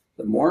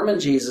 The Mormon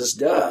Jesus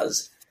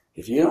does.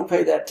 If you don't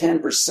pay that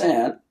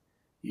 10%,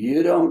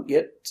 you don't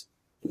get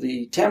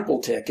the temple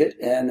ticket.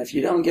 And if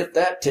you don't get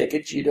that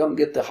ticket, you don't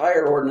get the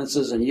higher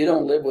ordinances and you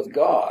don't live with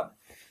God.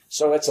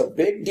 So it's a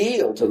big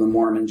deal to the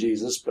Mormon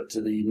Jesus, but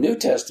to the New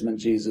Testament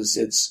Jesus,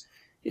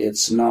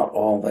 it's not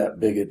all that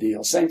big a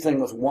deal. Same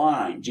thing with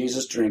wine.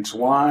 Jesus drinks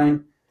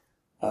wine.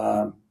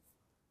 The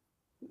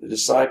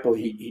disciple,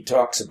 he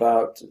talks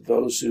about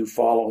those who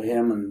follow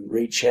him and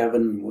reach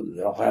heaven,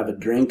 they'll have a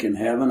drink in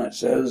heaven, it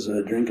says,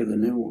 a drink of the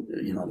new,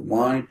 the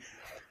wine.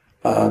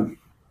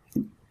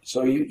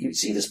 So you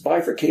see this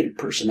bifurcated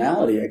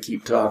personality I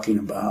keep talking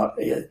about.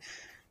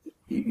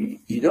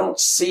 You don't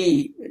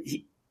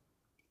see...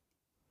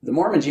 The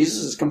Mormon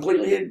Jesus is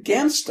completely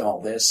against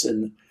all this,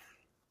 and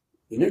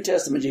the New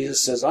Testament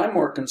Jesus says, I'm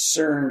more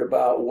concerned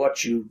about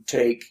what you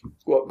take,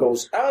 what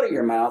goes out of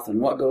your mouth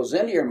and what goes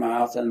into your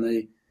mouth, and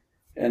the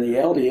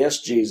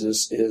LDS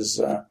Jesus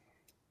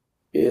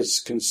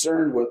is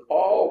concerned with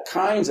all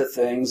kinds of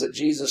things that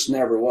Jesus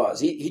never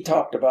was. He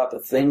talked about the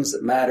things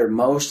that matter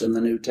most in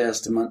the New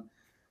Testament,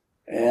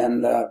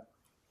 and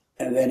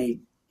then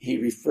he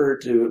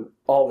referred to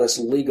all this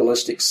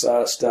legalistic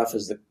stuff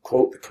as the,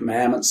 quote, the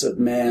commandments of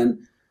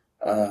men,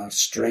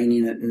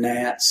 straining at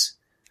gnats.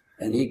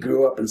 And he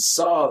grew up and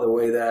saw the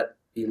way that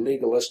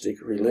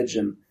legalistic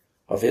religion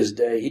of his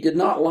day, he did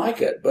not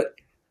like it. But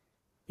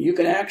you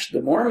can actually,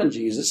 the Mormon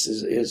Jesus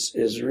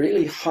is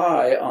really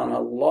high on a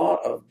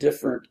lot of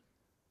different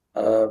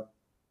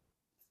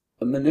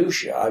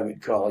minutiae, I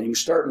would call it. You can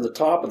start from the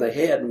top of the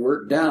head and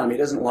work down. He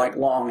doesn't like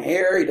long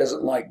hair. He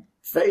doesn't like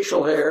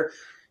facial hair.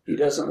 He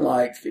doesn't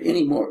like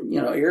any more,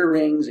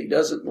 earrings. He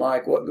doesn't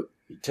like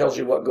he tells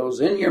you what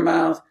goes in your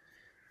mouth.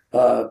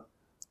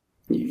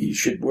 You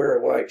should wear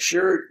a white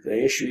shirt.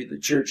 They issue the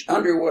church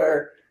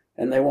underwear,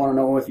 and they want to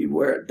know if you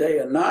wear it day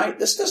and night.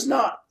 This does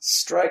not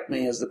strike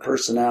me as the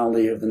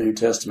personality of the New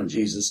Testament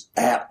Jesus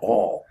at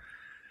all.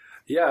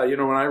 Yeah,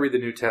 when I read the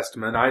New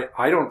Testament,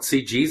 I don't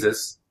see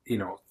Jesus,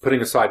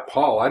 putting aside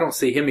Paul, I don't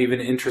see him even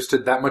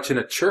interested that much in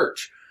a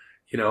church.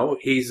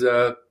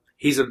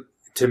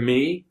 To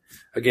me,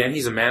 again,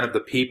 he's a man of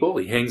the people.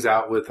 He hangs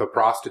out with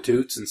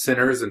prostitutes and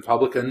sinners and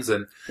publicans,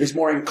 and he's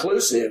more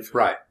inclusive.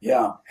 Right.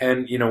 Yeah.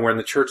 And, where in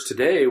the church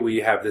today,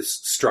 we have this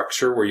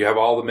structure where you have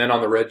all the men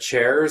on the red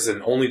chairs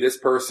and only this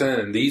person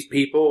and these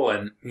people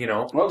and,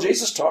 Well,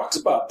 Jesus talks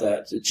about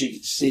that,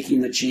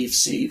 seeking the chief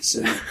seats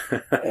and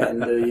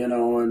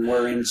and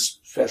wearing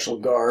special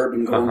garb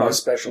and going by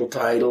special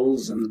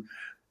titles and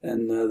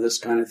this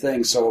kind of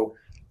thing. So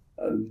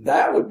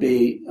that would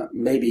be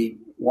maybe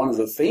one of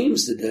the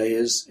themes today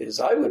is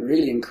I would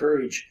really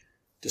encourage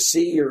to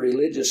see your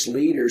religious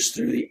leaders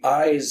through the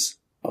eyes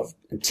of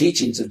and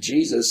teachings of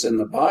Jesus in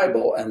the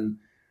Bible, and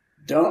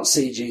don't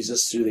see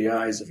Jesus through the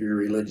eyes of your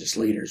religious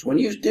leaders. When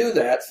you do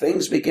that,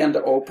 things begin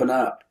to open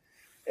up,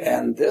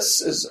 and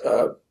this is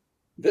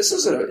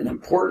an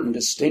important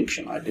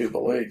distinction, I do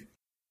believe.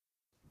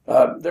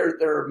 There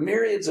are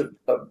myriads of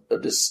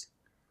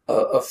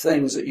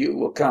things that you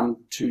will come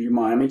to your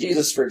mind. I mean,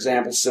 Jesus, for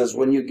example, says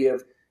when you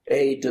give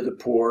aid to the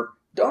poor,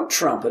 don't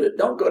trumpet it.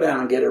 Don't go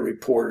down and get a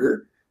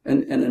reporter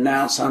and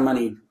announce how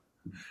many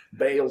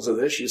bales of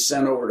this you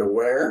sent over to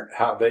where.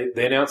 How they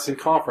announced in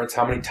conference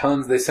how many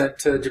tons they sent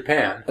to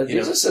Japan.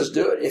 Jesus says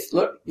do it.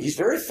 He's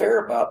very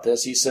fair about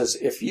this. He says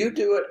if you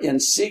do it in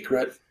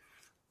secret,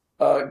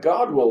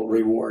 God will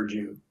reward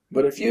you.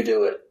 But if you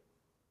do it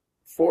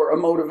for a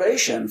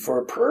motivation, for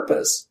a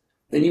purpose,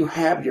 then you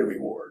have your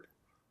reward.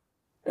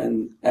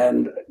 And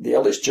the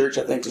LDS Church,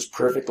 I think, is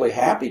perfectly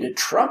happy to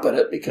trumpet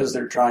it because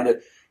they're trying to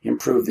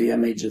improve the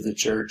image of the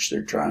church.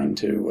 They're trying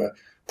to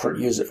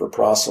use it for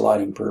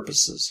proselyting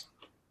purposes.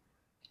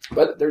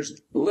 But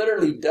there's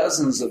literally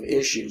dozens of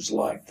issues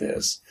like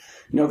this.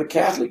 The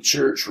Catholic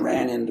Church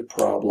ran into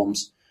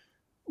problems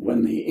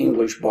when the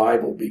English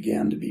Bible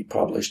began to be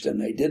published,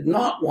 and they did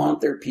not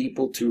want their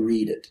people to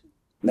read it.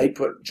 They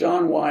put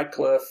John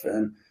Wycliffe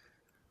and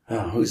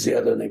who's the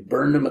other? And they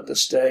burned him at the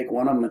stake.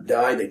 One of them had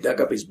died. They dug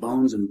up his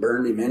bones and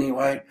burned him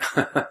anyway.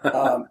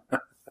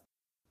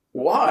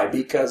 Why?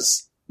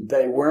 Because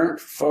they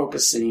weren't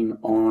focusing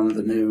on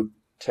the New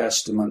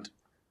Testament,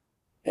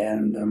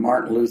 and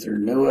Martin Luther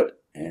knew it,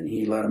 and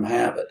he let them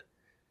have it.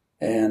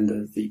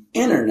 And the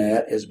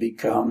internet has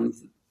become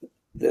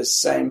this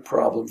same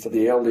problem for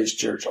the LDS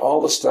Church. All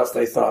the stuff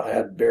they thought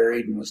had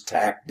buried and was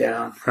tacked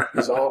down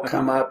has all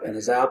come up and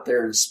is out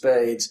there in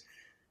spades.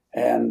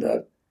 And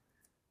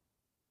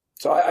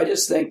so I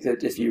just think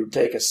that if you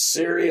take a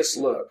serious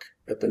look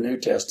at the New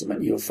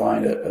Testament, you'll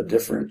find a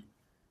different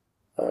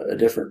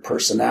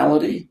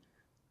personality,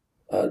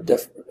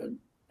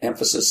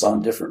 emphasis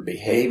on different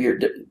behavior.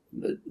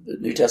 The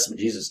New Testament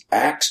Jesus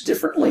acts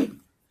differently.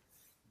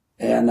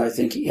 And I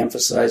think he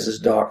emphasizes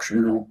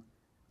doctrinal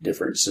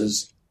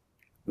differences.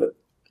 But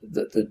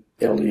the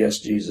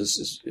LDS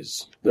Jesus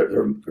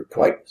they're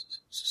quite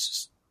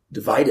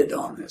divided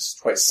on this,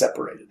 quite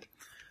separated.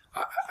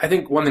 I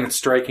think one thing that's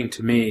striking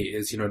to me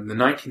is, in the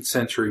 19th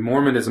century,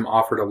 Mormonism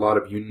offered a lot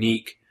of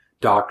unique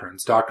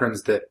doctrines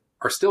that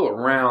are still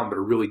around but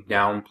are really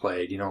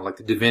downplayed, like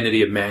the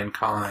divinity of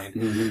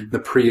mankind, the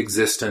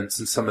pre-existence,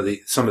 and some of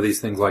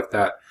these things like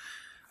that.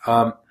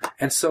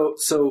 And so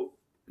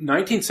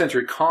 19th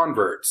century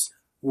converts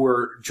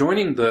were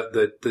joining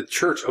the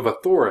church of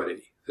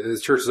authority. The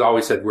church has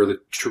always said we're the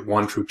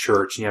one true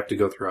church and you have to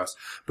go through us.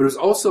 But it was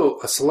also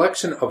a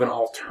selection of an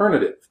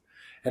alternative.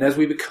 And as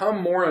we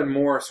become more and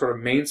more sort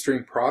of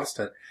mainstream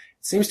Protestant,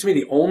 it seems to me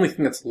the only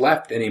thing that's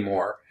left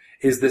anymore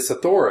is this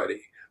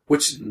authority,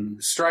 which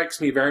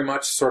strikes me very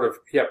much sort of,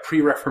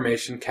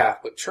 pre-Reformation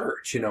Catholic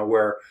Church,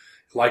 where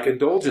like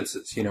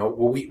indulgences,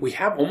 we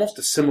have almost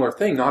a similar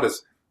thing, not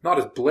as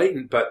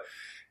blatant, but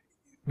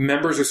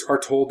members are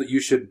told that you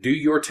should do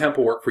your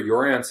temple work for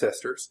your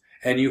ancestors,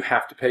 and you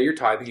have to pay your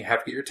tithing, you have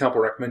to get your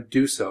temple recommended,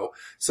 do so.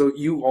 So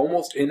you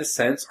almost, in a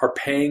sense, are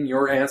paying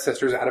your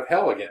ancestors out of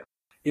hell again.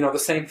 The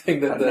same thing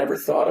that... I never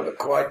thought of it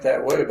quite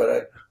that way,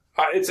 but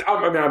I'm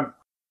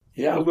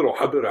a little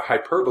bit of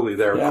hyperbole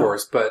there, of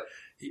course, but,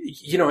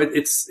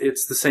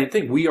 it's the same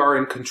thing. We are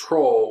in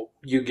control.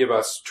 You give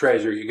us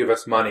treasure, you give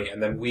us money,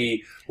 and then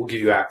we will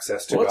give you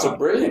access to God. It's a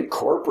brilliant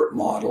corporate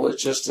model. It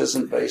just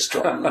isn't based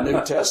on the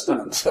New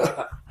Testament.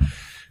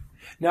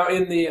 Now,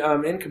 in the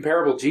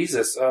Incomparable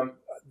Jesus,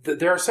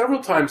 there are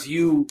several times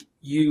you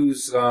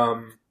use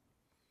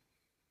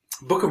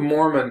Book of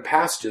Mormon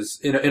passages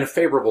in a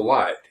favorable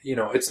light.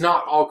 It's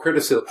not all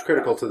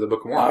critical to the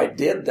Book of Mormon. I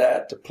did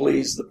that to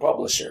please the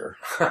publisher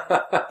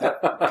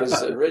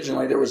because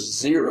originally there was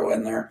 0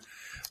 in there.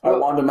 I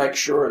wanted to make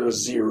sure there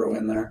was 0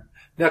 in there.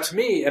 Now, to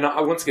me, and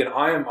once again,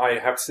 I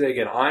have to say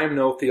again, I am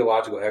no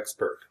theological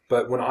expert,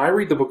 but when I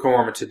read the Book of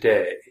Mormon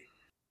today,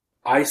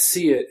 I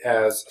see it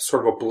as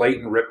sort of a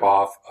blatant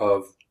ripoff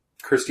of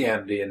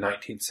Christianity in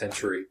 19th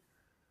century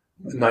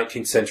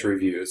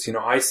views.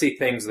 I see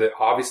things that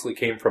obviously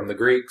came from the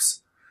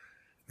Greeks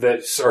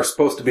that are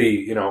supposed to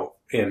be,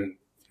 in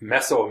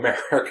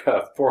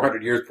Mesoamerica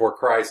 400 years before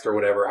Christ or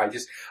whatever. I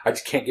just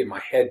can't get my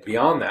head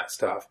beyond that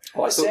stuff.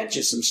 Well, I sent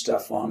you some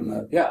stuff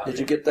on Did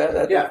you get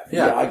that?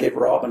 Yeah. I gave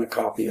Robin a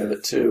copy of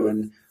it too.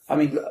 And I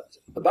mean,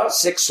 about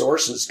 6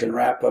 sources can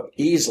wrap up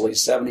easily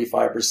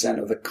 75%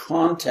 of the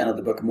content of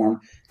the Book of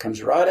Mormon.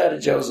 Comes right out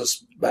of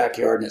Joseph's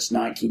backyard, and it's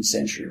 19th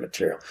century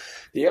material.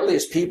 The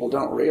earliest people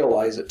don't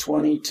realize that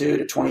 22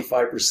 to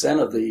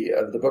 25% of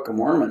the Book of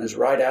Mormon is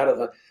right out of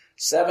the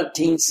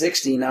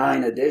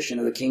 1769 edition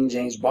of the King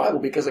James Bible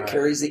because it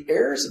carries the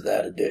heirs of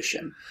that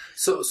edition.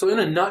 So in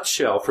a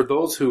nutshell, for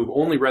those who've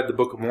only read the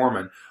Book of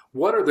Mormon,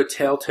 what are the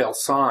telltale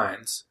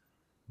signs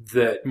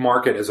that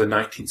mark it as a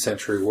 19th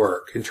century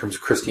work in terms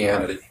of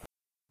Christianity?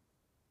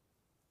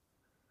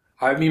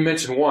 I mean, you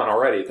mentioned one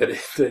already, that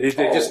they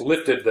just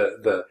lifted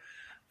the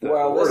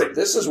wording.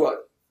 This is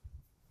what,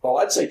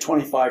 I'd say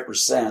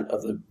 25%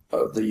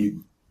 of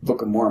the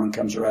Book of Mormon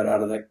comes right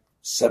out of the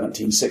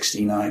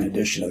 1769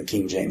 edition of the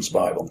King James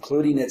Bible,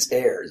 including its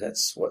heirs.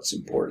 That's what's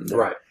important there.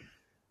 Right.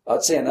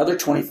 I'd say another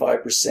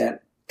 25%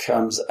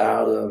 comes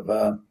out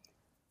of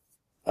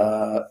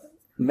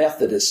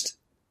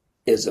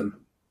Methodistism.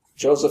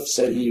 Joseph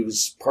said he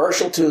was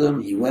partial to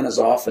them. He went as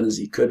often as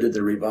he could to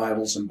the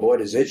revivals, and boy,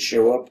 does it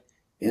show up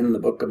in the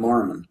Book of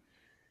Mormon.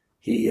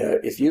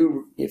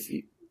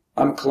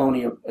 I'm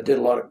colonial. I did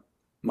a lot of,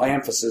 my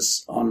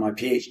emphasis on my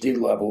PhD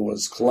level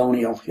was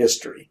colonial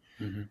history.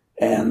 Mm-hmm.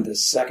 And the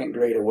Second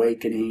Great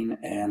Awakening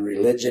and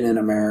religion in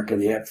America.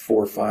 They had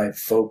 4 or 5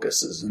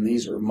 focuses, and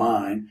these were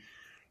mine.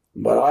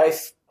 But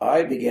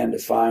I began to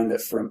find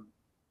that from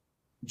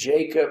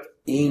Jacob,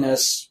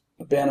 Enos,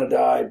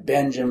 Benadi,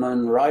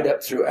 Benjamin, right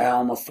up through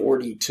Alma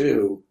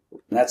 42,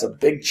 and that's a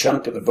big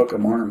chunk of the Book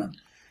of Mormon,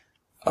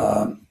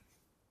 that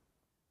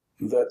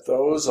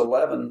those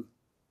 11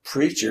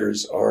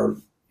 preachers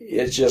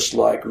it's just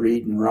like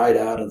reading right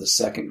out of the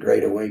Second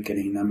Great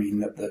Awakening. I mean,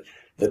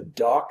 the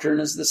doctrine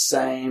is the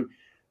same.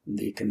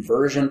 The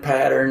conversion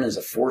pattern is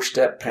a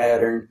 4-step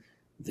pattern.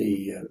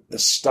 The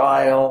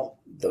style,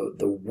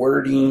 the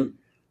wording,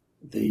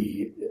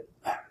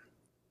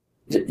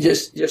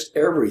 just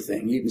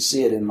everything. You can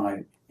see it in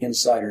my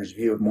Insider's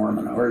View of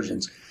Mormon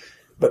Origins.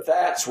 But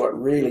that's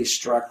what really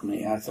struck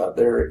me. I thought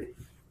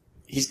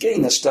he's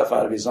getting this stuff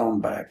out of his own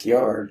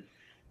backyard.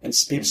 And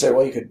people say,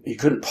 well, he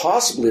couldn't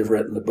possibly have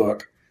written the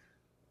book.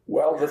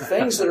 Well, the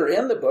things that are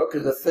in the book are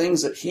the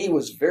things that he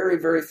was very,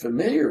 very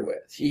familiar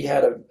with. He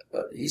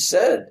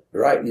said,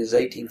 right in his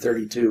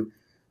 1832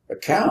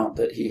 account,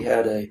 that he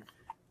had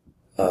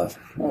what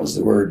was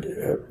the word?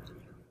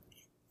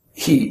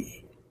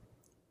 He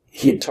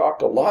had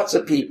talked to lots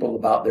of people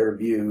about their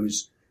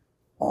views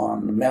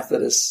on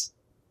Methodist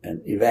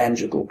and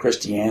evangelical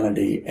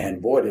Christianity,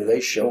 and boy, do they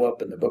show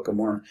up in the Book of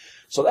Mormon.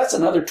 So that's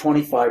another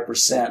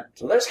 25%.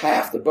 So there's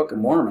half the Book of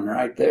Mormon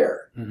right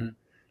there. Mm-hmm.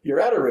 You're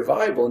at a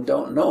revival and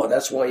don't know it.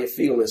 That's why you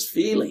feel this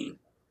feeling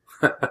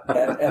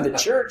And the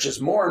church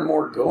is more and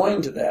more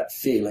going to that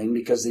feeling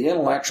because the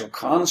intellectual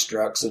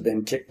constructs have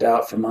been kicked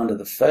out from under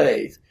the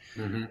faith.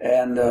 Mm-hmm.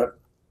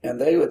 And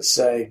they would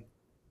say,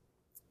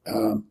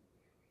 and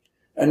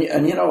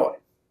you know,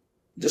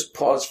 just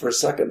pause for a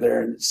second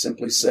there and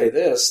simply say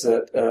this,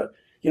 that,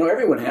 you know,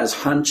 everyone has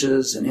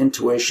hunches and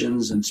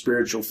intuitions and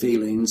spiritual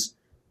feelings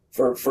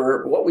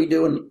for what we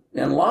do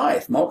in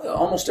life.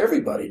 Almost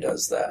everybody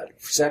does that.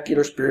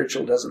 Secular,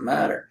 spiritual, doesn't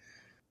matter.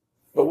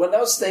 But when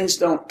those things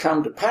don't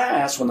come to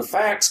pass, when the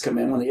facts come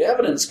in, when the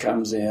evidence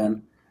comes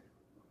in,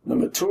 the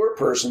mature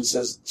person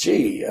says,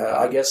 gee,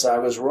 I guess I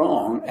was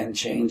wrong, and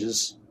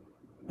changes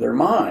their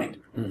mind.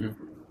 Mm-hmm.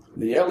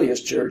 The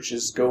LDS Church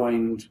is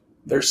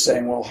they're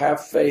saying, well,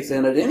 have faith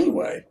in it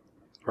anyway.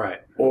 Right.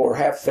 Or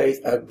have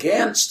faith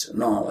against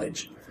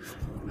knowledge.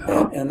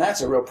 And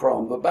that's a real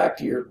problem. But back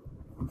to your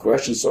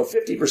question. So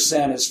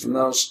 50% is from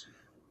those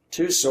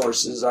two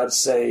sources. I'd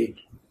say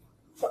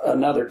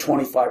another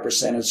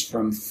 25% is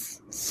from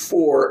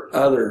 4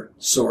 other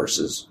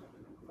sources.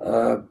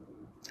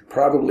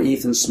 Probably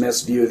Ethan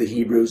Smith's view of the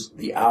Hebrews.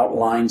 The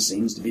outline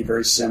seems to be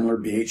very similar.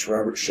 B.H.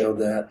 Roberts showed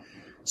that.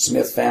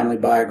 Smith family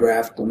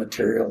biographical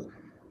material,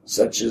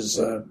 such as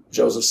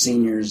Joseph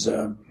Sr.'s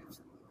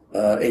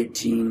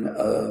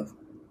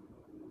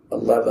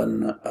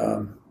 1811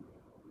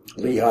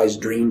 Lehi's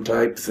dream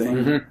type thing,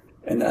 mm-hmm.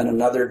 and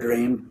another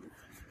dream.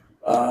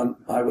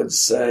 I would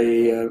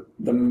say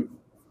the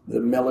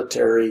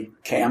military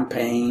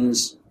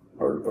campaigns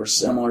are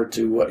similar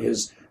to what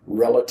his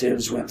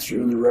relatives went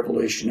through in the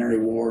Revolutionary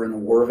War and the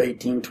War of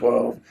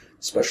 1812,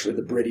 especially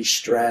the British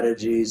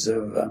strategies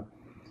of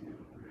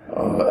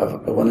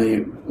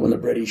when the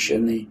British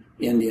and the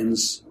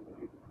Indians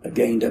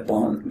gained up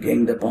on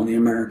the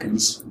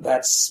Americans.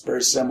 That's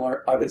very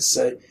similar. I would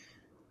say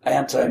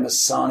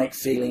anti-Masonic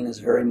feeling is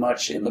very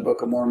much in the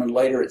Book of Mormon.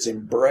 Later it's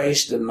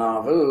embraced in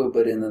Nauvoo,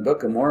 but in the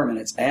Book of Mormon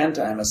it's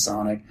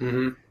anti-Masonic.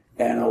 Mm-hmm.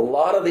 And a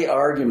lot of the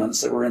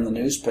arguments that were in the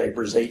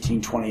newspapers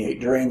 1828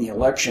 during the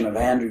election of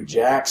Andrew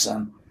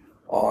Jackson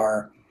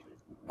are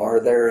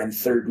there in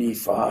 3rd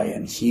Nephi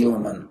and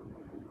Helaman.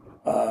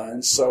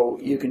 And so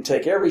you can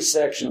take every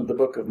section of the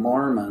Book of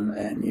Mormon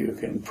and you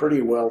can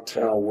pretty well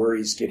tell where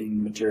he's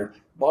getting material.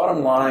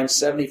 Bottom line,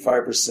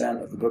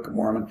 75% of the Book of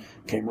Mormon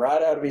came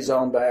right out of his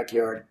own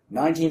backyard,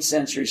 19th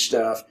century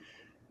stuff.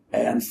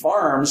 And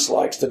Farms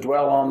likes to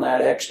dwell on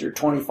that extra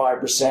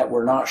 25%.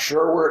 We're not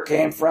sure where it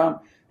came from,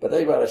 but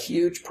they've got a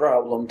huge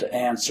problem to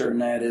answer, and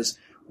that is,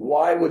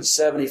 why would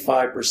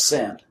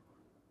 75%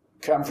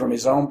 come from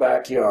his own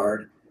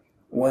backyard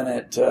when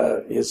it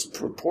is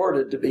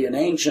purported to be an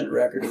ancient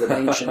record of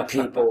an ancient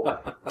people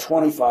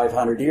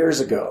 2,500 years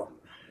ago?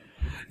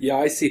 Yeah,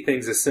 I see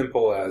things as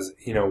simple as,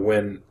 you know,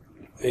 when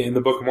in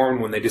the Book of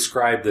Mormon, when they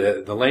describe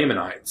the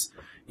Lamanites,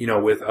 you know,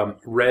 with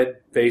red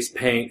face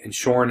paint and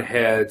shorn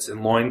heads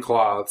and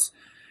loincloths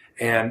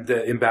and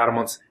the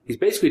embattlements, he's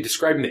basically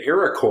describing the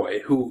Iroquois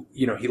who,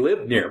 you know, he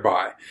lived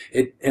nearby.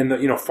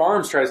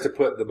 Farms tries to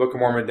put the Book of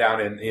Mormon down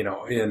in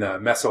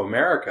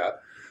Mesoamerica.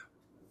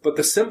 But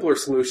the simpler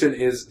solution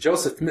is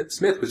Joseph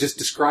Smith was just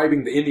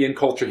describing the Indian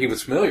culture he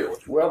was familiar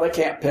with. Well, they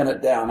can't pin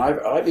it down.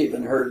 I've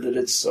even heard that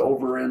it's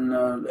over in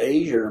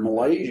Asia or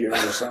Malaysia or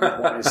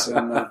someplace,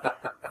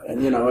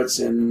 and you know it's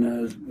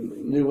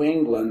in New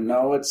England.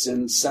 No, it's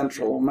in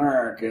Central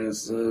America.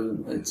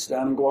 It's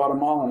down in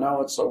Guatemala.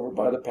 No, it's over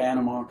by the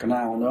Panama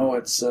Canal. No,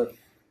 it's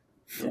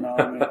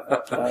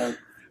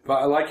But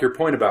I like your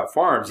point about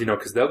Farms, you know,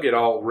 because they'll get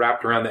all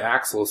wrapped around the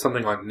axle of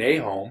something like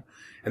Nahum,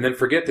 and then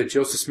forget that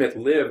Joseph Smith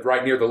lived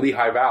right near the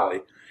Lehigh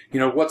Valley. You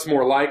know, what's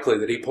more likely,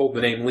 that he pulled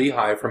the name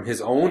Lehi from his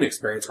own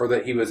experience, or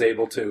that he was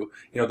able to,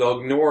 you know,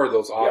 they'll ignore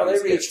those obvious.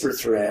 Yeah, they reach for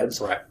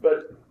threads. Right.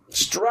 But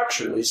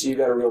structurally, so you've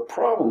got a real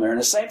problem there. And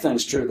the same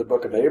thing's true of the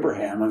Book of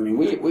Abraham. I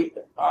mean,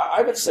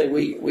 I would say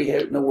we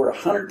know where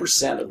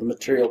 100% of the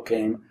material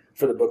came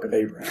for the Book of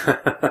Abraham.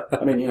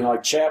 I mean, you know,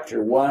 like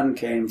chapter 1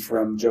 came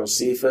from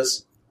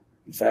Josephus,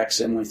 in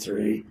facsimile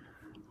 3.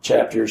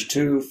 Chapters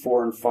 2,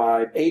 4, and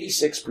 5,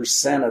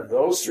 86% of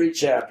those 3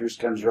 chapters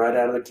comes right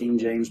out of the King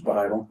James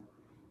Bible.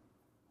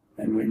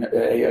 And we,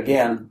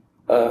 again,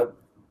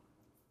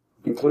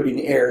 including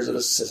the heirs of the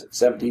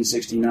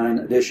 1769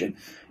 edition.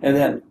 And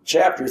then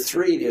chapter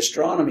 3, the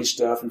astronomy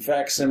stuff, in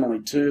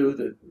facsimile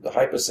 2, the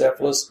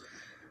Hypocephalus,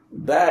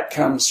 that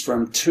comes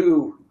from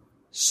 2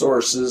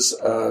 sources.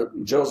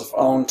 Joseph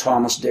Owen,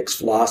 Thomas Dick's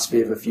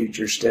Philosophy of a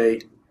Future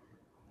State,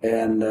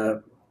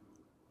 and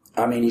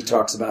he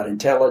talks about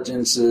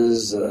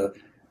intelligences,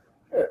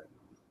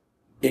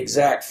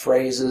 exact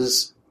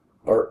phrases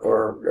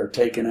are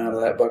taken out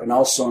of that book, and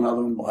also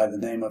another one by the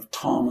name of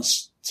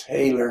Thomas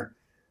Taylor,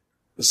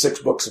 The 6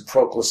 Books of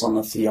Proclus on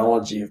the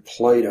Theology of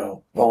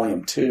Plato,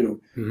 Volume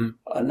 2. Mm-hmm.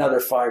 Another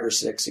 5 or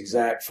 6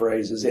 exact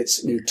phrases.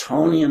 It's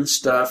Newtonian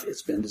stuff.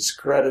 It's been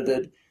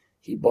discredited.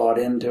 He bought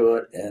into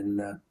it,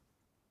 and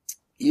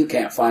you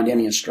can't find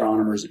any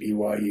astronomers at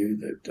BYU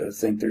that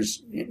think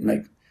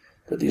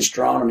that the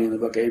astronomy in the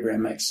Book of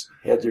Abraham makes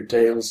heads or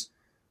tails.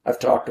 I've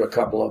talked to a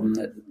couple of them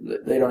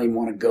that they don't even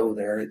want to go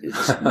there.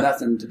 It's just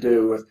nothing to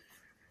do with,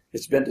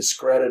 it's been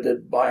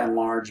discredited by and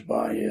large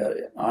by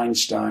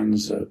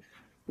Einstein's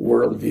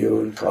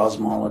worldview and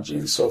cosmology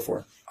and so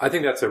forth. I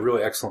think that's a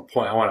really excellent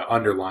point. I want to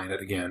underline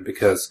it again,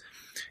 because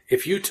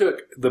if you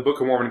took the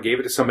Book of Mormon and gave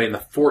it to somebody in the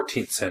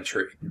 14th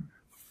century,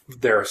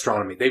 their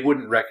astronomy, they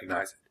wouldn't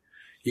recognize it.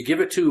 You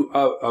give it to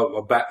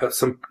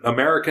some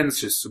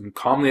Americans, just some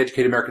commonly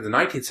educated Americans in the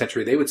 19th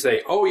century, they would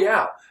say, oh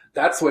yeah,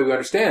 that's the way we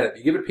understand it.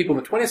 You give it to people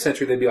in the 20th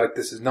century, they'd be like,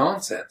 this is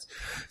nonsense.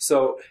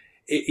 So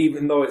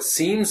even though it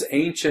seems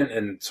ancient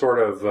and sort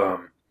of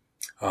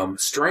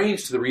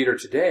strange to the reader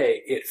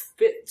today, it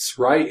fits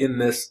right in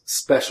this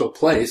special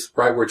place,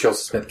 right where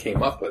Joseph Smith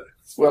came up with it.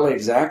 Well,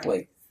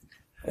 exactly.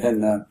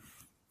 And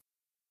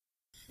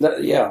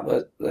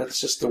that's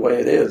just the way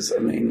it is. I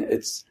mean,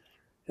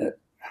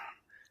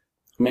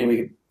 we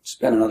could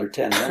spend another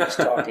 10 minutes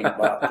talking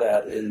about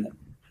that.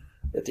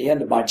 At the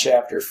end of my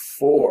chapter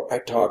 4, I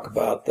talk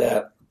about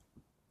that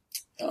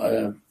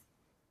on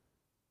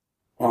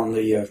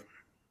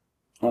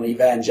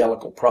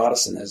evangelical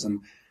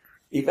Protestantism.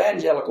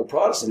 Evangelical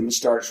Protestantism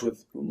starts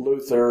with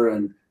Luther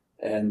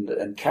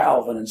and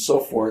Calvin and so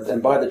forth,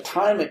 and by the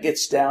time it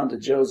gets down to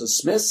Joseph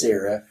Smith's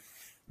era,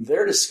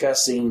 they're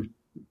discussing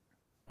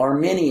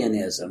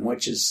Arminianism,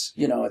 which is,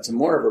 it's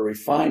more of a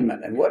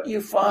refinement. And what do you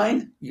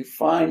find? You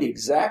find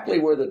exactly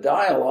where the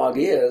dialogue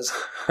is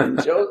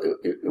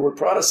where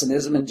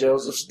Protestantism in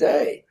Joseph's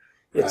day.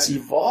 It's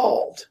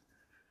evolved.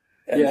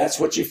 And that's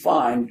what you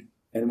find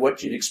and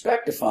what you'd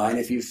expect to find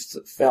if you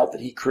felt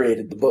that he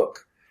created the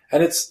book.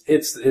 And it's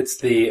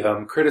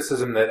the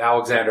criticism that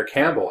Alexander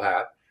Campbell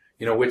had,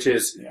 which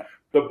is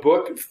the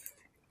book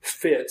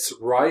fits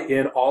right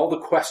in all the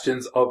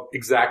questions of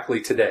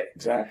exactly today.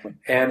 Exactly.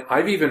 And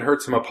I've even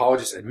heard some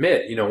apologists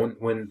admit,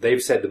 when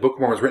they've said the Book of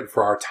Mormon was written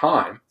for our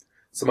time,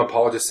 some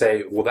apologists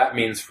say, well, that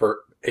means for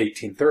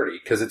 1830,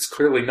 because it's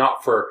clearly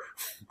not for,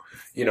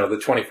 the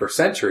 21st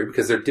century,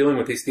 because they're dealing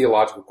with these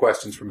theological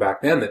questions from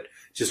back then that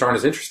just aren't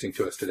as interesting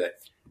to us today.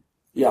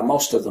 Yeah,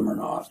 most of them are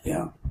not,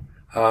 yeah.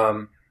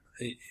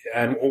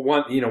 And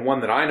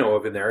one that I know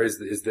of in there is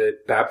the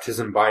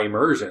baptism by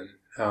immersion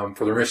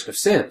for the remission of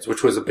sins,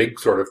 which was a big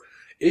sort of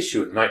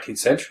issue in the 19th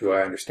century,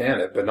 I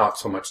understand it, but not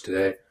so much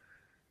today.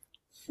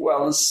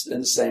 Well,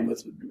 and the same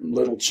with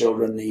little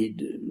children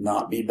need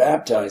not be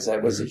baptized.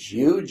 That was a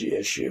huge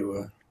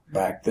issue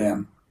back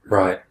then.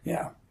 Right.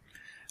 Yeah.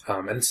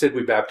 And instead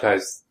we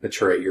baptize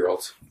mature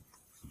 8-year-olds.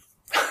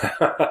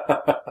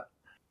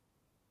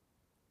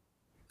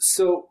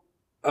 So,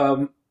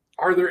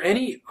 are there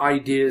any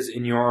ideas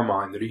in your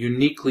mind that are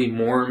uniquely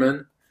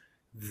Mormon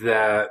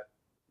that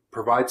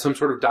provide some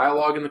sort of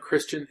dialogue in the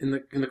Christian?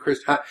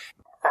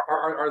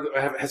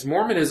 Has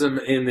Mormonism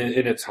in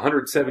its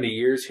 170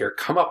 years here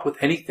come up with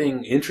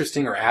anything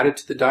interesting or added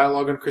to the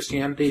dialogue on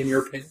Christianity, in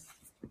your opinion?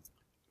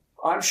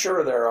 I'm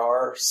sure there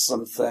are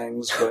some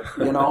things, but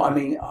I'm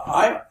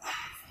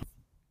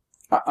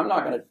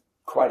not going to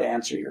quite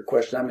answer your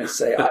question. I'm going to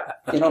say,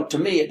 to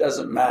me, it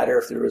doesn't matter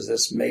if there was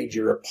this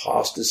major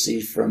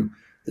apostasy from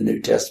the New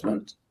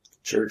Testament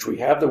church. We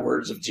have the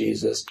words of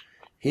Jesus.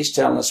 He's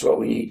telling us what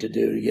we need to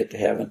do to get to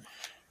heaven.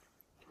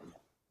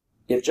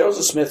 If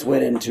Joseph Smith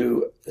went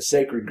into the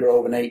Sacred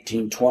Grove in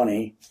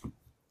 1820,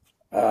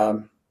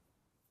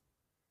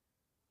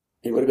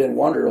 it would have been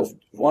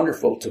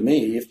wonderful to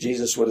me if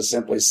Jesus would have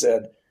simply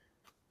said,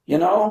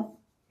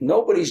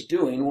 nobody's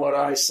doing what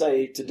I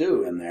say to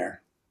do in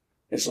there.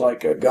 It's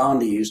like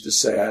Gandhi used to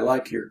say, I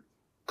like your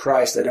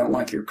Christ, I don't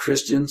like your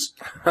Christians.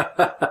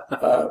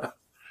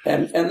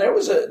 And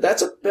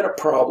that's been a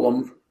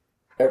problem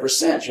ever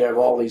since. You have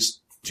all these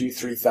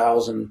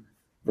 2,000-3,000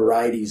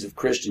 varieties of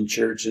Christian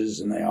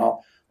churches, and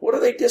what do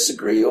they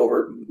disagree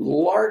over?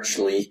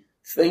 Largely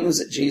things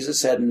that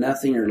Jesus had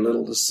nothing or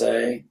little to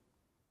say.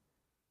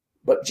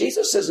 But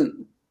Jesus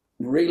isn't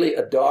really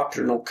a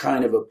doctrinal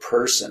kind of a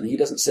person. He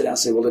doesn't sit down and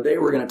say, well, today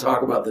we're going to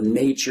talk about the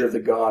nature of the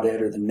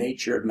Godhead or the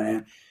nature of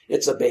man.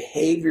 It's a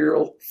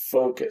behavioral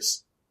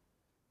focus.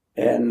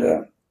 And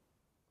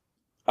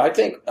I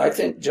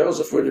think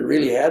Joseph would have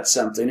really had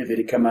something if he'd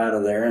have come out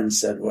of there and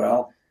said,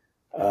 well,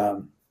 I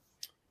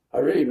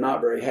really am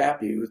not very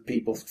happy with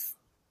people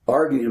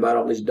arguing about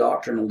all these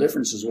doctrinal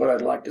differences. What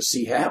I'd like to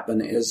see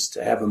happen is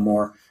to have a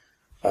more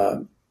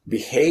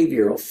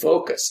behavioral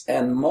focus.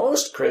 And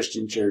most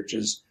Christian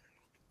churches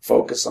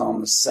focus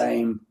on the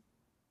same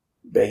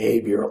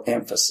behavioral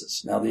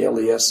emphasis. Now, the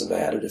LDS have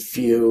added a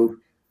few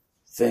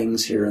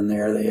things here and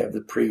there. They have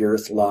the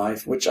pre-earth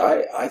life, which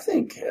I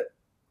think,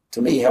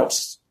 to me,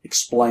 helps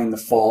explain the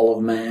fall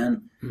of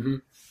man.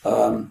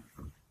 Mm-hmm.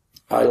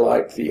 I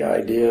like the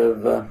idea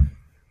of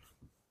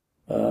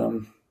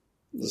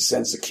the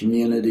sense of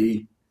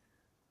community.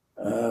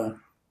 But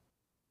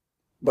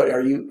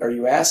are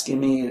you asking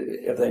me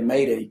if they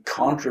made a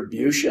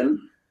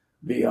contribution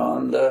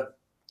beyond?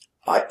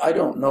 I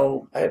don't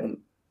know. I haven't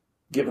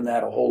given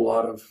that a whole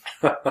lot of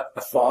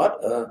thought.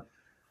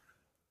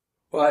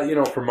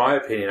 Well, from my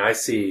opinion, I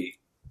see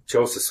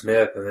Joseph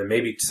Smith and then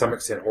maybe to some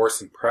extent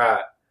Orson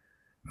Pratt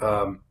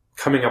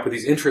coming up with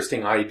these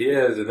interesting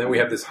ideas, and then we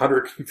have this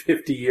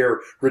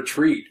 150-year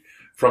retreat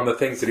from the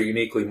things that are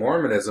uniquely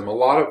Mormonism, a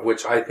lot of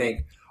which I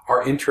think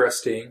are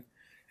interesting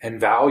and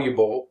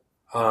valuable,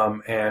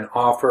 and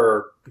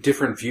offer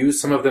different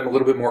views. Some of them a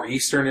little bit more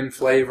Eastern in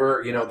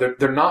flavor.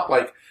 They're not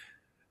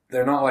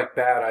like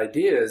bad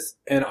ideas.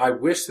 And I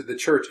wish that the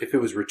church, if it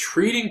was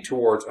retreating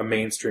towards a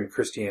mainstream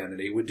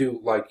Christianity, would do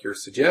like you're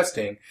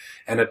suggesting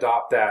and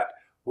adopt that.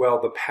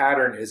 Well, the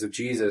pattern is of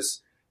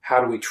Jesus.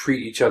 How do we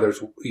treat each other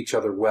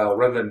well,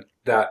 rather than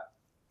that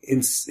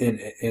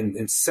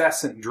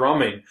incessant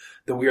drumming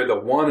that we are the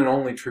one and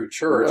only true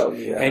church,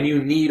 and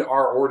you need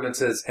our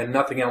ordinances and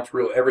nothing else.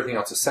 Everything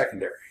else is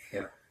secondary.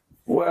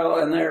 Well,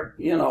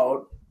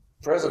 and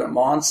President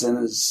Monson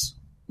is,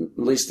 at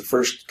least the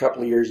first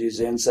couple of years he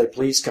was in, say,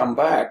 please come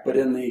back. But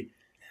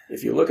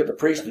if you look at the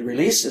Priesthood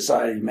Relief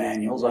Society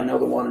manuals, I know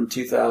the one in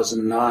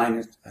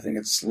 2009, I think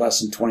it's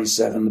lesson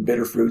 27, the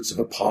bitter fruits of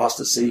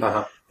apostasy.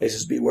 It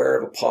says, beware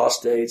of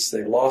apostates.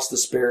 They've lost the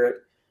Spirit,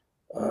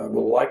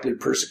 will likely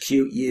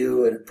persecute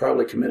you, and have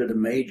probably committed a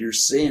major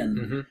sin.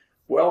 Mm-hmm.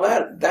 Well,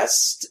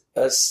 that's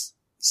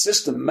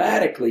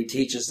systematically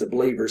teaches the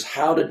believers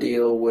how to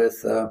deal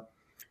with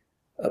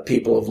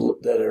people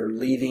that are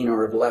leaving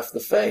or have left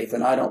the faith,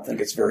 and I don't think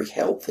it's very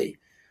healthy.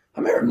 I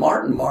remember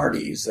Martin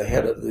Marty, who's the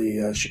head of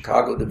the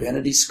Chicago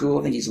Divinity School.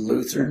 I think he's a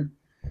Lutheran,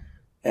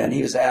 and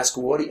he was asked,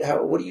 what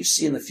do you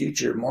see in the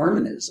future of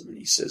Mormonism? And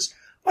he says,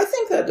 I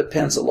think that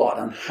depends a lot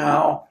on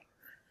how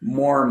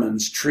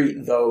Mormons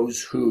treat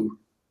those who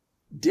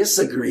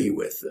disagree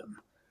with them,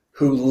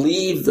 who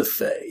leave the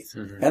faith.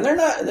 Mm-hmm. And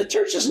the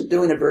church isn't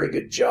doing a very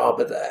good job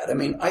of that. I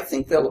mean, I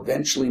think they'll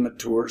eventually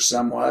mature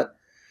somewhat,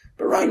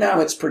 but right now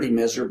it's pretty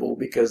miserable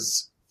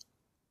because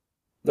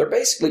they're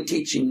basically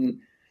teaching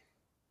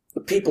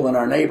the people in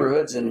our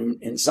neighborhoods,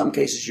 and in some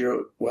cases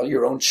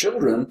your own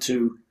children,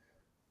 to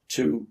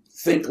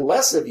think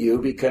less of you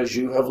because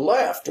you have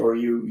left or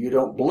you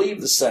don't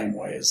believe the same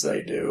way as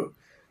they do.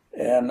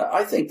 And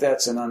I think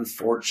that's an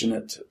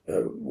unfortunate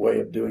way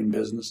of doing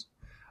business.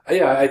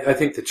 Yeah, I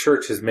think the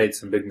church has made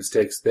some big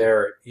mistakes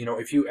there.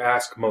 If you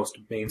ask most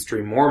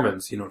mainstream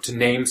Mormons, to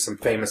name some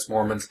famous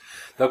Mormons,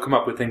 they'll come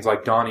up with things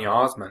like Donny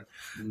Osmond.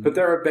 Mm-hmm. But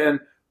there have been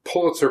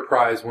Pulitzer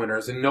Prize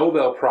winners and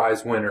Nobel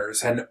Prize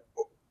winners and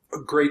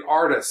great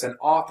artists and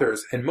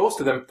authors, and most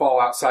of them fall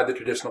outside the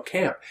traditional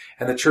camp.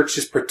 And the church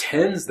just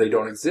pretends they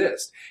don't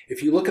exist.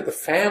 If you look at the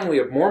family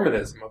of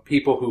Mormonism, of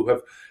people who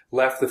have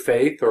left the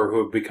faith or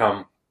who have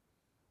become,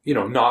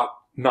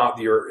 not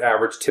your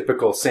average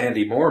typical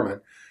Sandy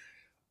Mormon,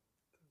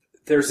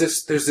 there's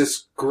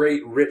this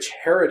great rich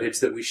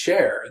heritage that we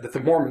share that the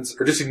Mormons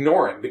are just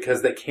ignoring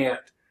because they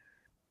can't.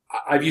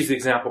 I've used the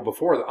example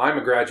before that I'm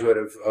a graduate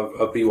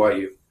of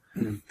BYU.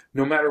 Mm-hmm.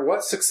 No matter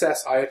what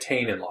success I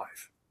attain in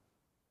life,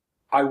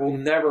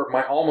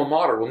 my alma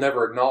mater will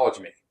never acknowledge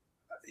me.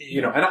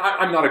 And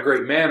I'm not a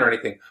great man or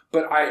anything,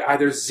 but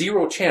there's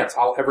zero chance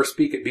I'll ever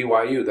speak at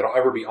BYU, that I'll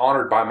ever be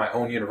honored by my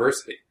own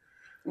university.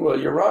 Well,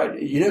 you're right.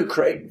 You know who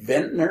Craig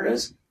Ventnor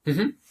is?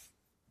 Mm-hmm.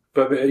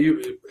 But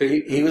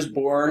he was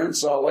born in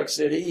Salt Lake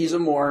City. He's a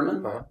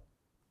Mormon. Uh-huh.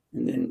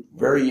 And then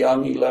very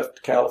young, he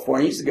left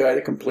California. He's the guy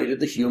that completed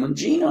the Human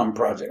Genome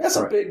Project. That's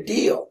a big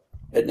deal.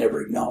 They'd never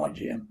acknowledge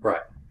him.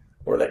 Right.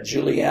 Or that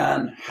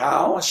Julianne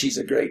Howe. She's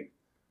a great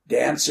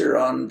dancer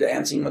on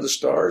Dancing with the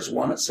Stars,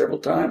 won it several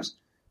times.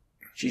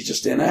 She's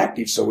just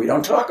inactive, so we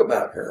don't talk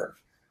about her.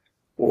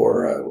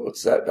 Or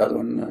what's that other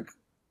one?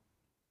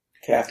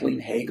 Kathleen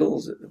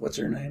Hagel, what's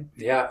her name?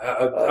 Yeah,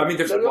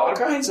 there's a lot all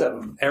kinds of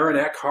them. Aaron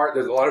Eckhart.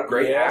 There's a lot of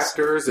great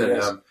actors,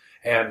 and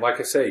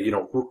like I say,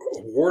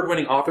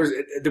 award-winning authors.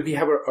 We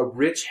have a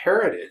rich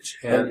heritage,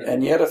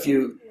 and yet it's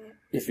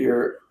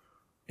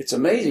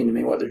amazing to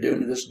me what they're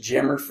doing to this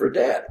Jimmer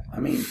Fredette. I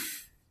mean,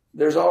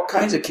 there's all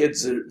kinds of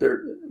kids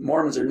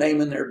Mormons are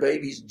naming their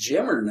babies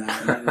Jimmer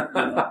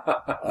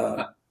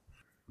now.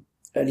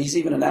 And he's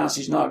even announced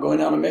he's not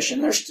going on a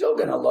mission. They're still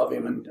going to love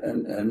him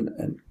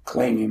and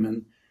claim him,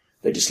 and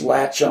they just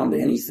latch on to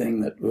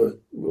anything that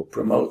will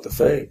promote the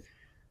faith.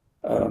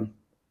 I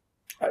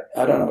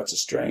don't know. It's a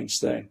strange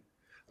thing.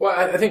 Well,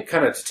 I think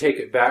kind of to take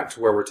it back to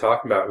where we're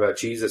talking about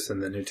Jesus in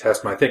the New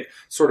Testament, I think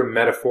sort of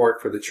metaphoric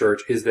for the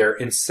church is their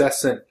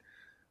incessant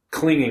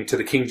clinging to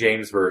the King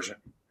James Version.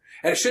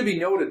 And it should be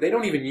noted, they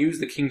don't even use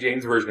the King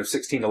James Version of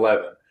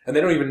 1611. And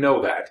they don't even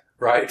know that,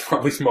 right? Or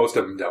at least most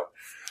of them don't.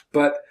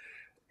 But,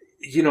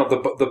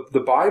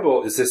 the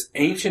Bible is this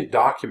ancient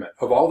document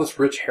of all this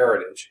rich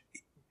heritage.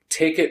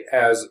 Take it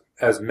as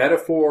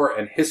metaphor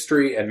and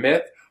history and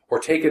myth, or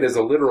take it as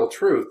a literal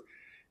truth.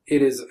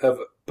 It is a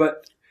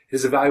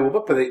valuable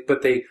book,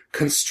 but they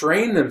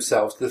constrain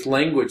themselves to this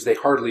language they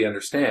hardly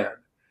understand.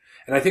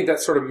 And I think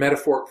that's sort of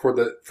metaphoric for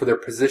their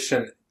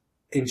position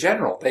in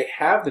general. They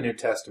have the New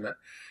Testament.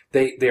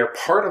 They are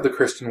part of the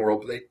Christian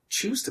world, but they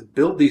choose to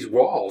build these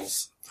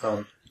walls.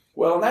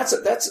 Well, that's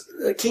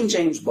the King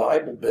James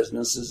Bible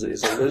business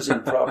is a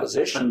losing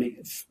proposition.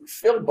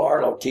 Phil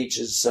Barlow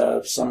teaches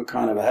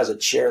has a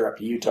chair up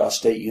at Utah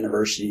State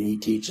University. He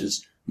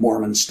teaches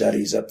Mormon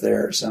studies up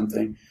there or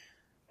something,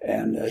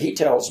 and he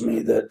tells me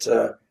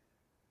that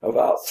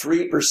about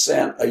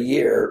 3% a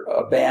year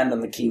abandon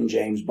the King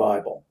James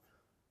Bible.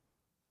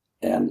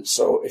 And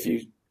so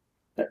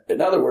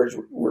in other words,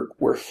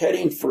 we're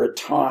heading for a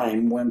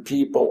time when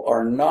people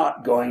are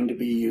not going to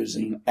be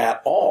using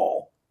at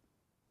all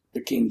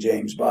the King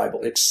James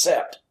Bible,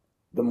 except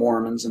the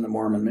Mormons and the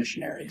Mormon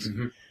missionaries.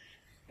 Mm-hmm.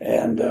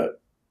 And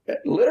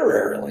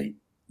literarily,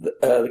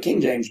 the King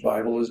James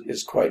Bible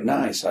is quite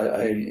nice.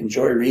 I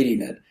enjoy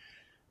reading it.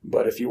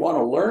 But if you want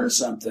to learn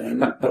something,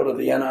 go to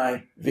the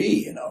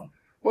NIV,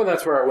 Well,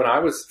 that's where when I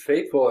was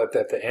faithful at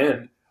the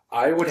end,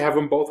 I would have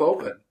them both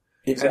open.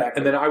 Exactly.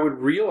 And then I would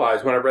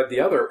realize when I read the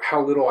other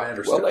how little I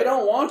understood. Well, they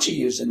don't want you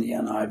using the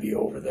NIV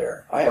over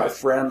there. I have a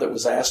friend that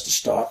was asked to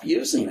stop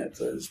using it.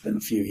 It's been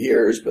a few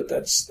years, but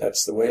that's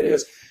the way it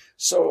is.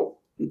 So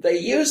they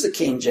use the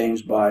King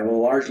James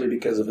Bible largely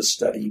because of a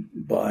study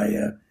by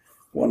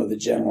one of the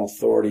general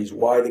authorities.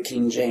 Why the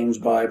King James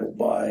Bible?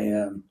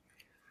 By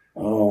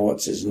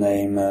what's his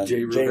name?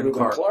 J. Reuben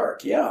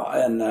Clark. Yeah,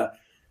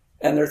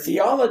 and their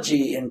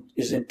theology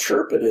is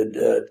interpreted.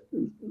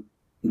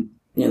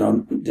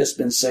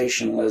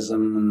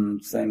 Dispensationalism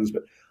and things,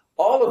 but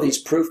all of these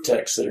proof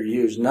texts that are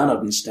used, none of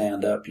them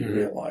stand up. You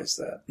realize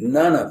that.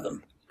 None of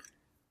them.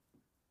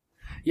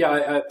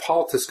 Yeah,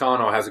 Paul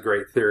Toscano has a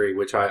great theory,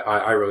 which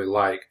I really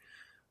like,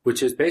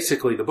 which is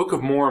basically the Book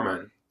of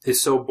Mormon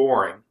is so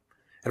boring.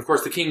 And of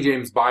course, the King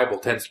James Bible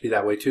tends to be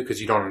that way too because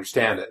you don't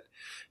understand it.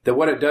 That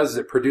what it does is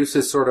it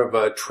produces sort of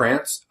a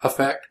trance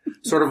effect,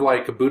 sort of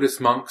like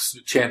Buddhist monks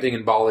chanting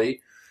in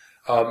Bali.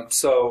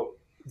 So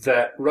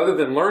that rather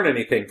than learn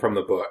anything from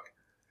the book,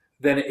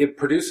 then it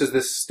produces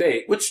this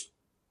state, which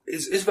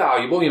is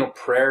valuable,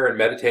 prayer and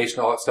meditation,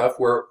 all that stuff,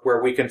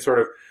 where we can sort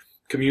of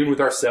commune with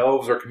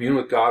ourselves or commune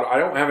with God. I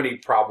don't have any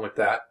problem with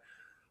that.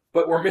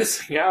 But we're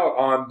missing out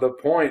on the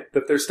point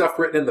that there's stuff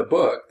written in the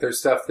book, there's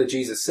stuff that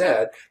Jesus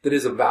said that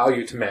is of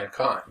value to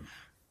mankind.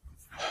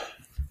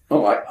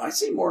 Oh, I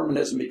see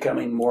Mormonism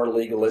becoming more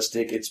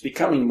legalistic. It's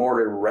becoming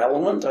more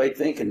irrelevant, I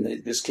think,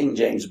 and this King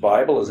James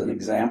Bible is an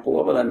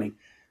example of it. I mean,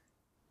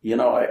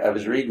 I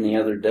was reading the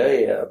other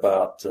day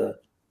about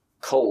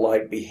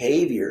cult-like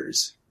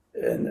behaviors,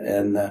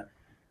 and I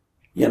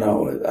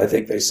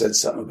think they said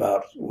something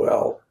about,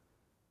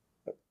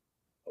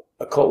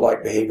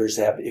 cult-like behaviors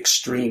have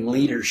extreme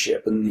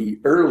leadership, and the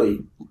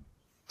early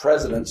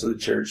presidents of the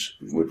church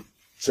would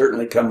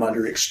certainly come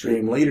under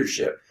extreme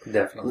leadership.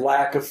 Definitely.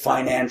 Lack of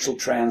financial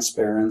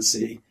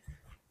transparency,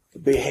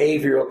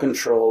 behavioral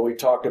control. We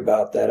talked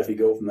about that if you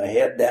go from the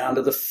head down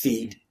to the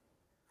feet.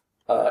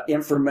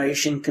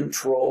 Information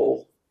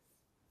control.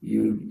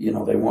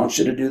 They want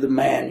you to do the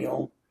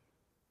manual.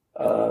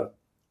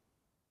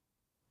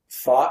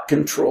 Thought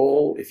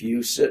control. If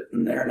you sit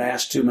in there and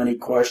ask too many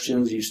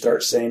questions, you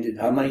start saying,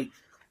 how many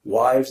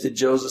wives did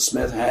Joseph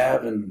Smith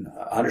have? And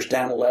I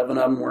understand 11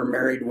 of them were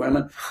married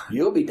women.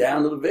 You'll be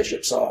down to the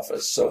bishop's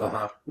office.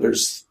 So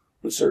there's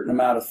a certain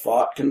amount of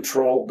thought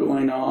control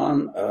going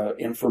on,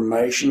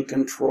 information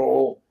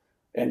control,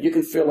 and you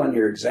can fill in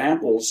your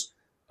examples.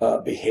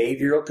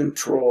 Behavioral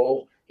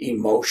control,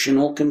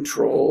 emotional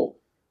control,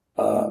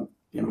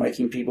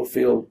 making people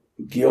feel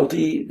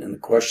guilty and the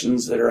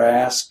questions that are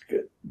asked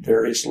at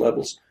various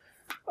levels.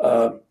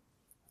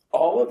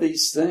 All of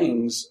these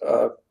things,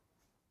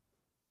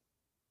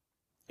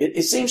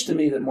 it seems to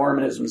me that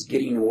Mormonism is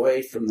getting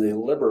away from the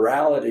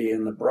liberality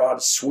and the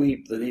broad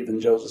sweep that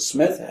even Joseph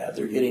Smith had.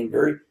 They're getting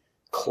very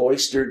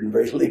cloistered and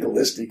very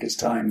legalistic as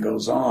time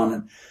goes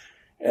on.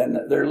 And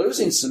they're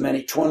losing so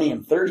many 20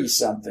 and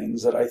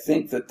 30-somethings that I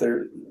think that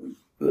they're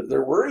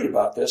worried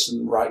about this,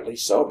 and rightly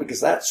so,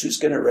 because that's who's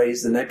going to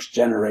raise the next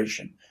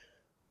generation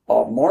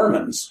of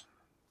Mormons.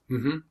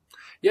 Mm-hmm.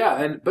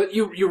 Yeah, but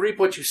you reap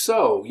what you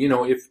sow.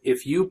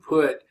 If you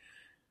put...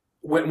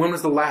 When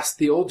was the last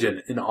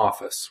theologian in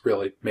office,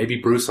 really? Maybe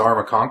Bruce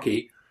R.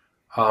 McConkie.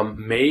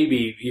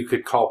 Maybe you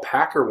could call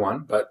Packer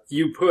one, but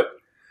you put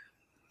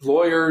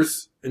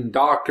lawyers and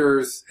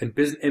doctors and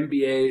business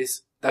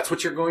MBAs, that's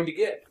what you're going to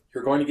get.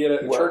 You're going to get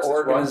a church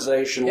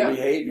organizational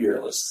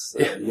behavioralists.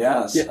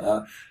 Yes.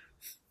 Yeah.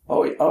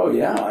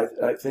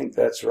 I think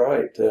that's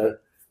right.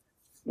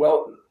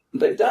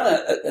 They've done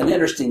an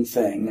interesting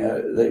thing.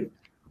 The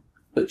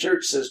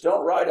church says,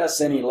 don't write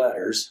us any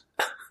letters.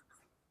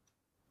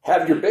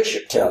 Have your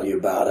bishop tell you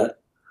about it.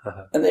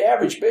 And the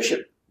average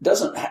bishop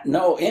doesn't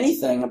know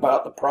anything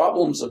about the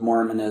problems of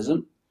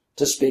Mormonism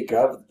to speak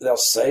of. They'll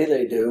say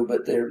they do,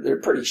 but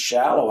they're pretty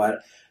shallow at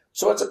it.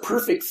 So it's a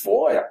perfect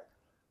foil.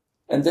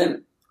 And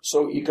then,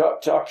 so you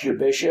talk to your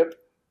bishop,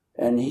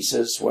 and he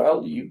says,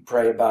 well, you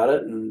pray about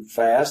it and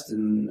fast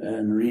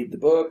and read the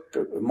book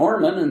of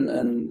Mormon,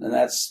 and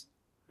that's,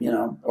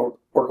 or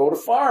go to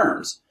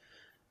farms.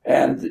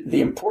 And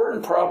the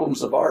important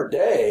problems of our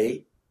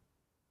day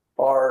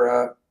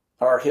are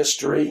our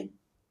history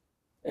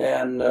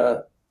and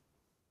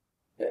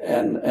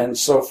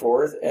so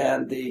forth.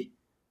 And the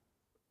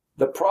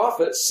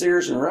prophets,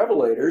 seers, and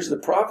revelators, the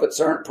prophets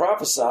aren't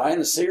prophesying,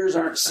 the seers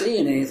aren't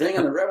seeing anything,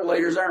 and the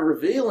revelators aren't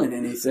revealing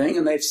anything,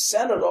 and they've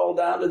sent it all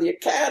down to the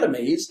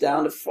academies,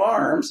 down to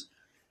farms.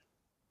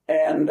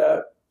 And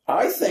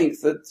I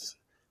think that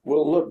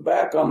we'll look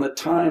back on the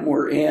time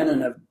we're in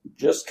and have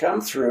just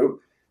come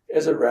through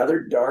as a rather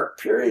dark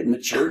period in the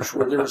church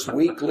where there was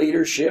weak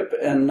leadership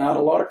and not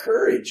a lot of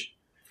courage.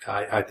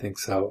 I think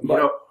so.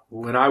 But,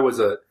 when I was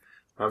a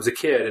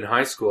kid in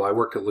high school, I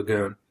worked at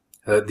Lagoon,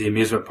 the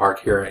amusement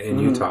park here in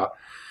Utah,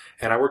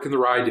 and I worked in the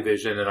ride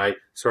division, and I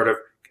sort of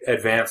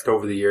advanced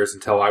over the years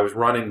until I was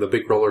running the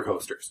big roller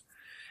coasters.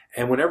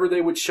 And whenever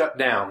they would shut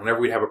down, whenever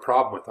we'd have a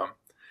problem with them,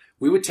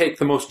 we would take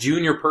the most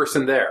junior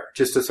person there,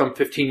 just as some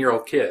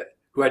 15-year-old kid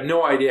who had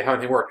no idea how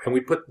anything worked, and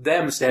we'd put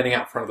them standing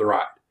out in front of the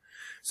ride.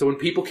 So when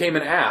people came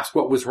and asked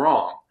what was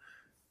wrong,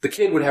 the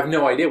kid would have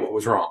no idea what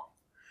was wrong.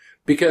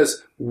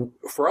 Because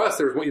for us,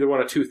 there was either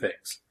one of two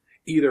things.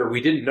 Either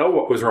we didn't know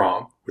what was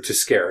wrong, which is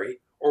scary,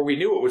 or we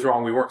knew what was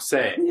wrong we weren't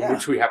saying,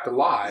 which we have to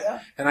lie. Yeah.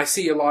 And I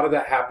see a lot of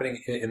that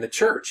happening in the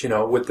church,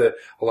 with a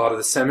lot of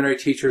the seminary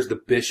teachers, the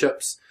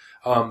bishops,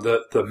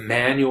 the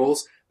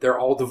manuals. They're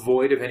all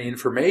devoid of any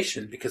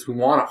information because we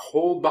want to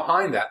hold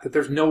behind that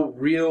there's no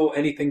real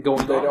anything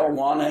going on. They don't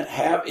want to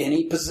have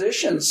any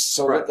positions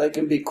so that they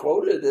can be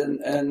quoted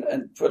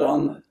and put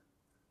on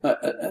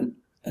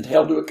and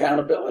held to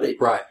accountability.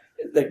 Right.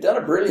 They've done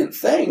a brilliant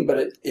thing, but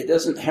it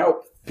doesn't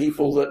help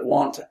people that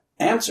want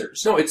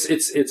answers. No, it's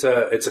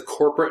a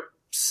corporate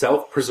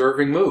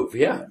self-preserving move.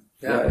 Yeah,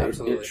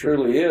 absolutely. It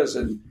truly is.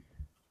 And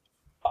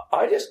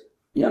I just,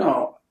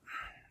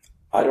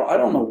 I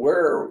don't know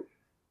where.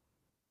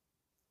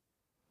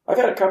 I've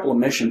had a couple of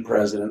mission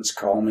presidents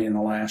call me in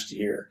the last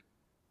year,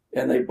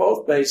 and they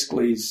both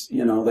basically,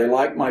 they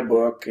like my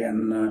book,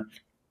 and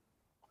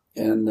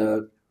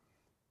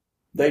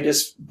they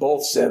just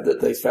both said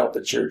that they felt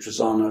the church was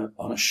on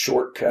a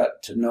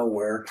shortcut to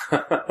nowhere,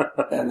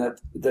 and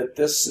that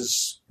this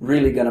is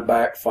really going to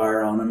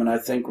backfire on them. And I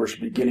think we're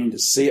beginning to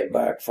see it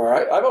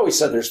backfire. I've always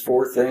said there's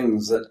four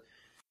things that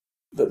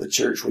the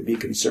church would be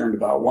concerned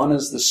about. One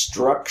is the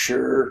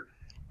structure,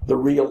 the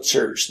real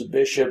church, the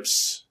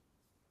bishops,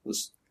 the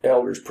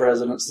elders,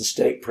 presidents, the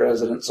stake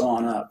presidents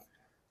on up,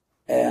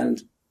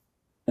 and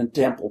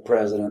temple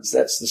presidents.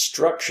 That's the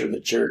structure of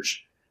the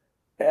church.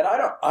 And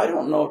I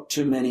don't know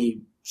too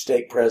many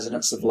stake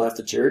presidents that have left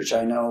the church.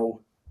 I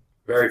know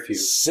very few,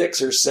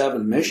 6 or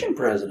 7 mission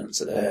presidents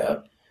that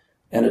have,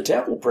 and a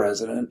temple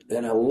president,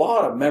 and a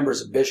lot of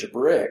members of Bishop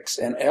Rick's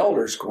and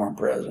elders quorum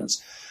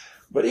presidents.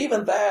 But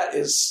even that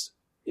is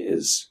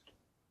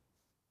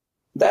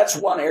that's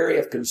one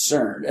area of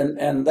concern,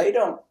 and they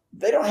don't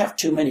have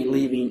too many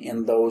leaving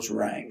in those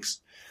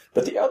ranks.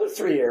 But the other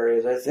 3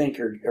 areas I think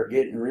are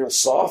getting real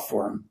soft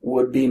for them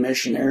would be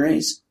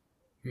missionaries.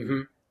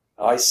 Mm-hmm.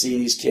 I see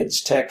these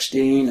kids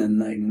texting,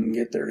 and they can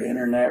get their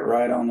internet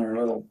right on their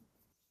little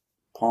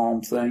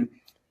palm thing.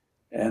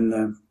 And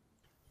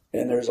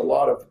there's a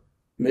lot of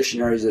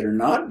missionaries that are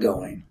not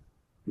going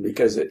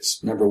because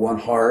it's, number one,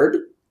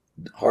 harder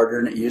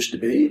than it used to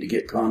be to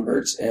get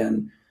converts.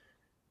 And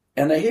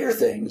they hear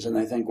things, and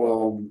they think,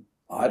 well,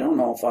 I don't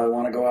know if I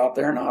want to go out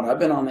there or not. I've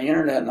been on the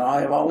internet, and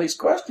I have all these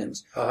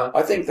questions. Uh-huh.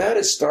 I think that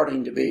is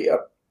starting to be a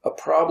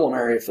problem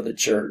area for the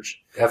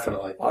church.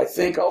 Definitely. I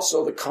think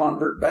also the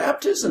convert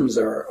baptisms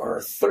are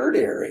a third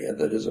area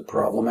that is a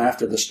problem.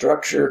 After the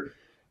structure,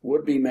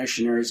 would-be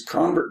missionaries,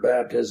 convert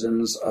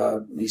baptisms,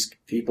 these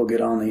people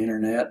get on the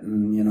internet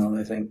and,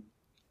 they think,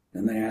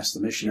 and they ask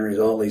the missionaries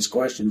all these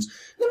questions.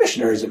 The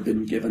missionaries have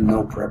been given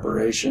no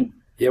preparation.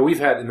 Yeah, we've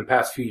had, in the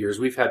past few years,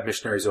 we've had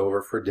missionaries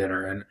over for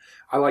dinner, and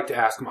I like to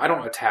ask them. I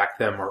don't attack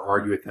them or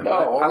argue with them.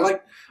 No, I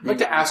like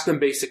to ask them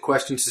basic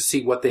questions to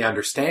see what they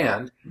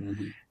understand.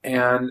 Mm-hmm.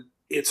 And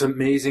it's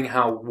amazing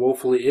how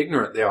woefully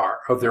ignorant they are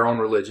of their own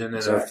religion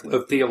and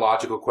of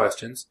theological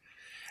questions.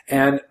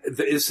 And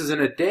this is in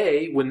a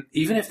day when,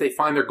 even if they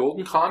find their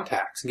golden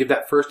contacts and give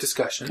that first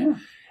discussion,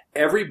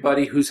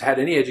 everybody who's had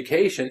any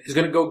education is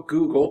going to go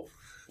Google.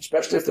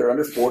 Especially if they're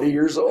under 40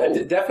 years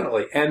old.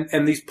 Definitely.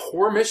 And these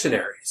poor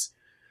missionaries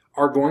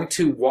are going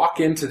to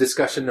walk into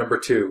discussion number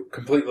 2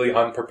 completely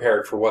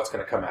unprepared for what's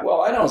going to come out.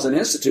 Well, I know as an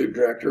institute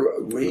director,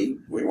 we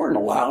weren't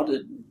allowed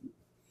to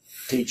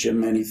teach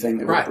them anything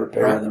that would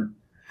prepare them.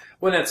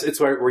 Well, it's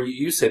where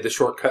you say the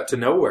shortcut to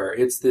nowhere.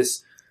 It's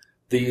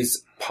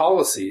these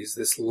policies,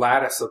 this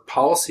lattice of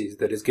policies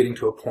that is getting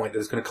to a point that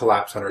is going to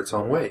collapse under its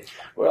own weight.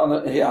 Well,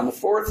 on the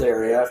fourth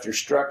area, after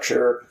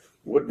structure,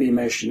 would-be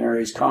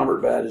missionaries,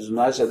 convert baptism,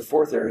 I said the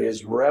fourth area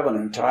is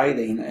revenue,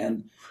 tithing,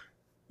 and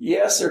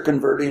yes, they're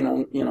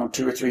converting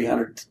 200,000 or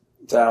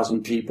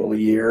 300,000 people a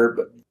year,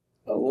 but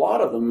a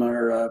lot of them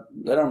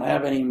they don't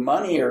have any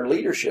money or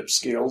leadership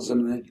skills,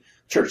 and the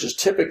church has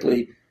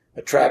typically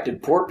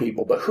attracted poor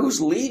people. But who's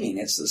leaving?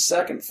 It's the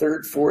second,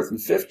 third, fourth, and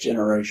fifth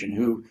generation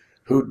who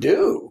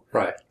do.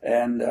 Right.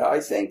 And I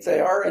think they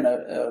are in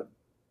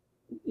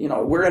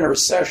we're in a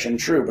recession,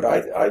 true, but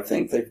I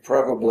think they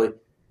probably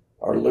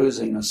are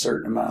losing a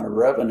certain amount of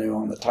revenue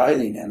on the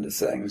tithing end of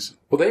things.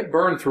 Well, they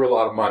burn through a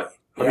lot of money.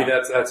 I mean,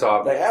 that's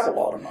obvious. They have a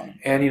lot of money.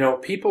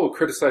 And, people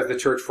criticize the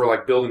church for,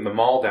 building the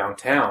mall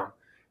downtown,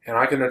 and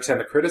I can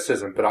understand the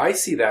criticism, but I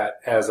see that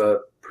as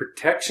a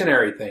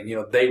protectionary thing.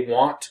 They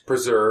want to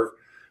preserve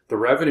the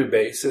revenue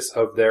basis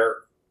of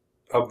their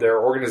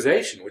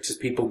organization, which is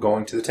people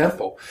going to the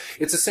temple.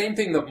 It's the same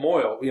thing that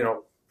Moyle,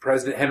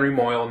 President Henry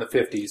Moyle in the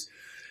 50s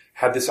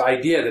had this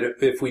idea that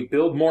if we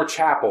build more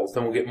chapels,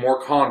 then we'll get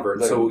more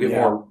converts, so we'll get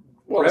more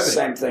well, revenue. The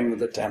same thing with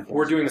the temples.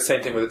 We're doing the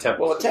same thing with the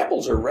temples. Well, the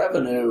temples are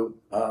revenue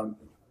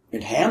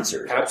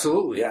enhancers.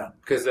 Absolutely. Yeah.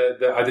 Because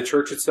the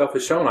church itself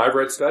has shown, I've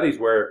read studies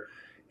where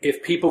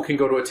if people can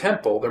go to a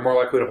temple, they're more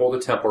likely to hold a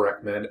temple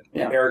recommend,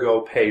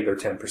 ergo pay their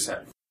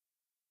 10%.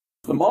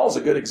 The mall is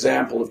a good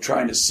example of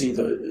trying to see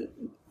the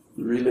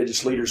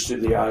religious leaders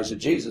through the eyes of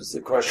Jesus. The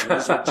question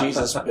is, would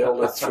Jesus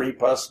build a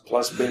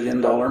 $3+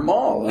 billion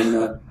mall?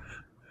 And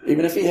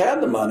even if he had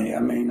the money, I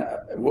mean,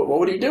 what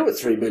would he do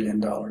with $3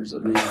 billion? I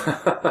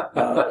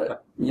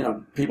mean,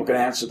 people can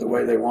answer the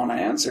way they want to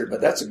answer,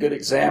 but that's a good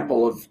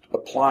example of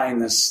applying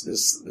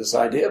this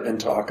idea I've been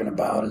talking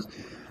about. Is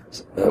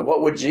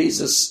what would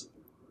Jesus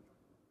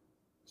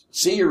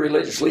see your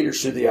religious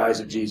leaders through the eyes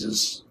of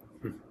Jesus?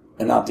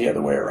 And not the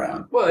other way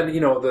around. Well, and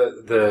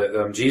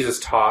the Jesus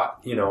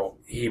taught,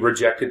 he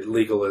rejected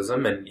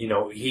legalism, and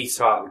he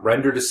taught,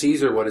 render to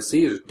Caesar what is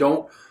Caesar's.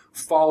 Don't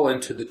fall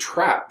into the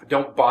trap.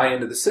 Don't buy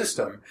into the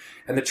system.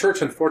 And the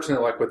church,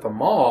 unfortunately, like with the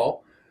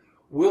mall,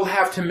 will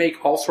have to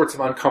make all sorts of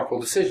uncomfortable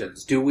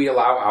decisions. Do we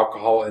allow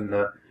alcohol in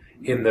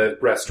the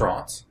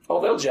restaurants?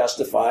 Oh, they'll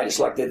justify it,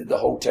 just like they did the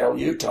Hotel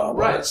Utah.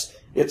 Right.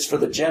 It's for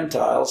the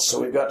Gentiles, so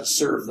we've got to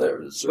serve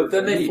their. But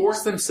then they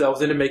force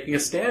themselves into making a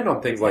stand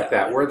on things like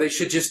that, where they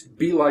should just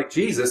be like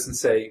Jesus and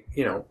say,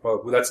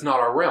 well, that's not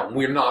our realm.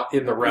 We're not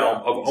in the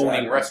realm of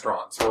owning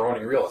restaurants or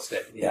owning real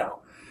estate.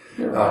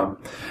 You're right.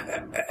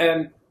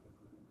 And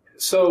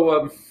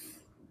so,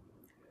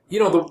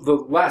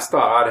 the last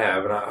thought I'd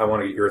have, and I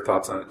want to get your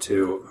thoughts on it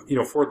too.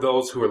 For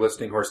those who are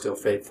listening who are still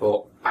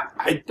faithful,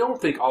 I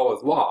don't think all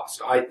is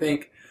lost. I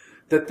think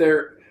that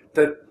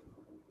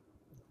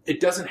it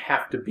doesn't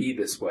have to be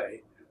this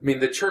way. I mean,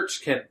 the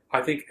church can,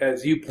 I think,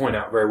 as you point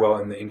out very well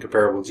in The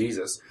Incomparable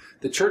Jesus,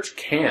 the church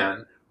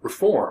can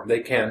reform.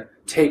 They can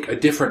take a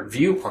different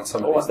view on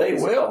some of these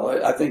things. Well, they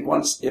will. I think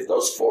if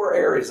those 4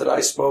 areas that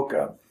I spoke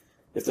of,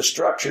 if the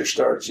structure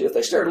if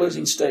they start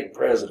losing stake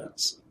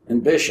presidents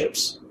and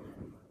bishops,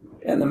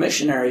 and the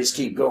missionaries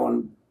keep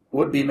going,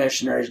 would-be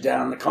missionaries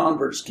down, the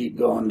converts keep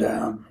going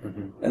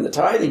down, and the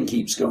tithing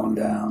keeps going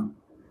down,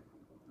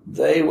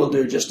 they will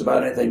do just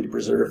about anything to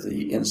preserve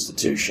the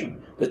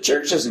institution. The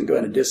church isn't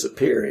going to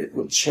disappear. It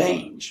will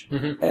change.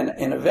 Mm-hmm.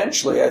 And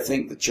eventually I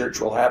think the church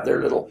will have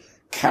their little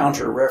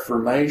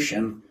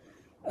counter-reformation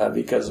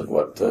because of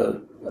what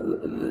the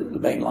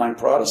mainline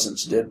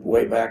Protestants did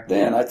way back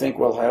then. I think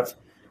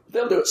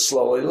they'll do it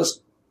slowly,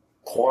 just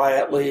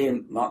quietly,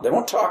 and they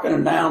won't talk and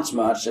announce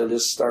much. They'll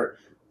just start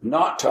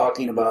not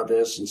talking about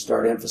this and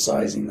start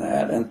emphasizing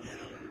that. And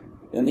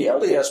the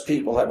LDS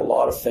people have a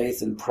lot of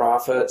faith in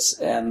prophets,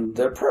 and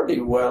they're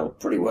pretty well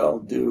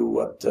do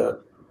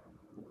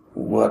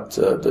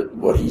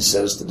what he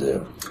says to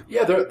do.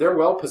 Yeah, they're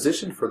well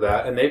positioned for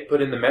that, and they've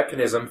put in the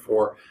mechanism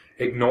for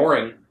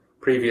ignoring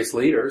previous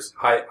leaders.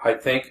 I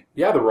think,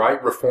 the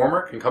right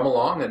reformer can come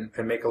along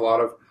and make a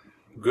lot of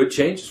good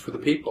changes for the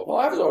people. Well,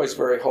 I was always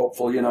very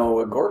hopeful.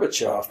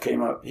 Gorbachev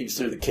came up, he's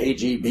through the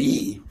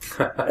KGB,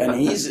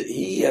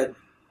 and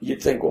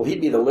you'd think, well,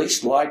 he'd be the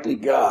least likely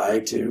guy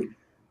to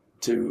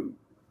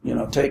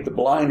take the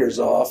blinders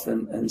off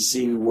and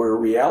see where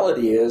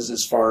reality is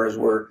as far as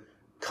where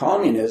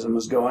communism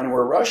was going and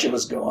where Russia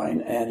was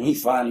going. And he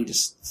finally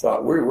just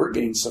thought, we're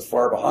getting so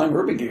far behind.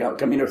 We're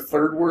becoming a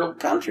third world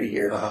country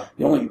here. Uh-huh.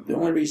 The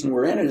only reason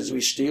we're in it is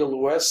we steal the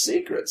West's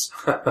secrets.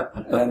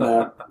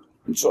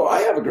 And so I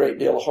have a great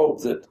deal of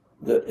hope that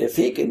if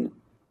he can,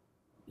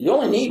 you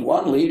only need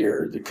one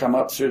leader to come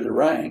up through the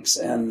ranks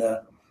and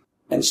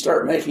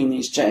start making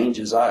these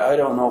changes. I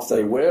don't know if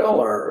they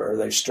will, or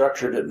they've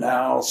structured it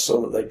now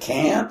so that they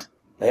can't.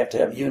 They have to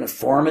have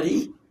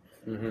uniformity.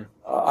 Mm-hmm.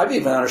 I've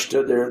even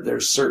understood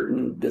there's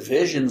certain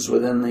divisions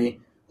within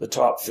the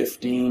top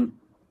 15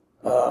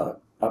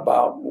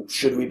 about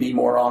should we be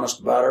more honest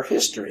about our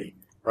history.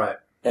 Right.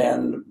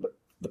 And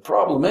the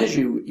problem is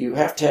you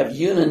have to have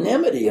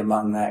unanimity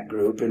among that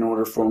group in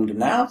order for them to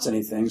announce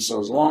anything. So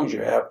as long as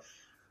you have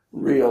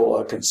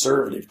real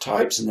conservative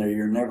types in there,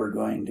 you're never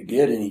going to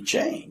get any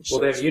change.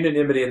 Well, they have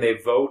unanimity and they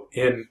vote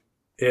in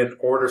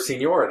order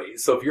seniority.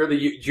 So if you're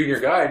the junior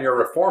guy and you're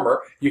a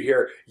reformer, you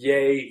hear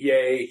yay,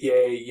 yay,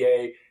 yay,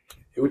 yay.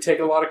 It would take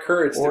a lot of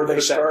courage to put that nay. Or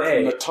they start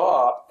from the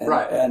top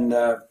right. and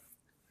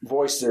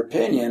voice their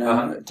opinion,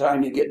 and by the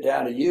time you get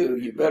down to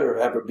you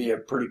better be a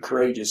pretty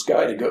courageous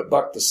guy to go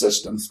buck the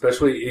system.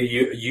 Especially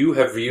you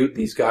have viewed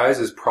these guys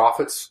as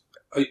prophets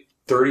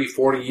 30,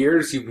 40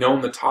 years. You've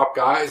known the top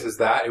guys as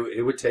that.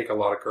 It would take a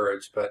lot of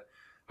courage, but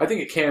I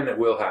think it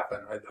will happen.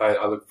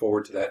 I look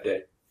forward to that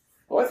day.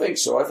 Well, I think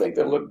so. I think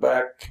they'll look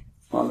back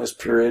on this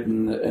period,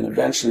 and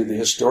eventually the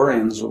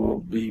historians will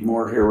be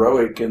more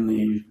heroic,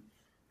 and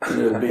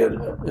it'll be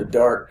a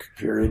dark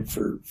period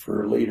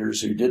for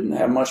leaders who didn't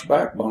have much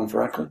backbone,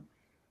 frankly.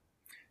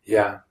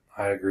 Yeah,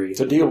 I agree.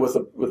 To deal with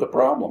the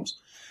problems.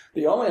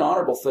 The only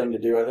honorable thing to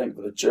do, I think,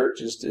 for the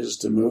church is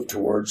to move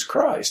towards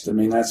Christ. I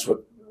mean, that's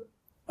what.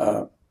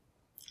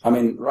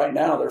 Right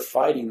now they're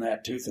fighting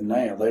that tooth and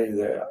nail.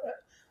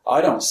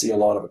 I don't see a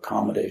lot of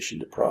accommodation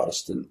to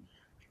Protestant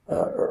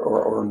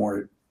or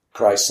more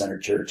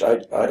Christ-centered church.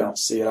 I don't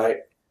see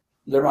it.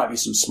 There might be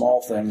some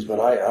small things, but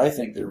I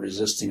think they're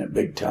resisting it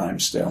big time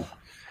still.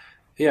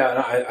 Yeah, and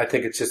I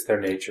think it's just their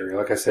nature.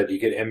 Like I said, you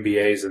get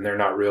MBAs and they're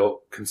not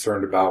real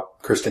concerned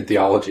about Christian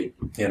theology,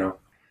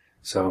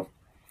 So,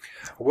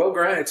 well,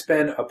 Grant, it's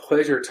been a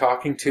pleasure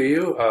talking to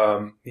you.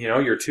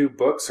 Your 2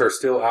 books are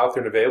still out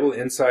there and available: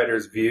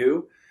 Insider's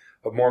View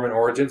of Mormon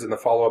Origins and the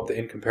follow-up, The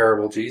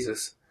Incomparable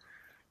Jesus.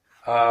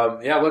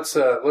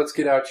 Let's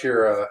get out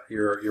your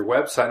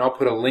website, and I'll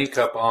put a link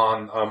up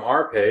on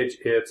our page.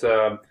 It's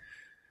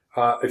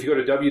if you go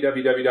to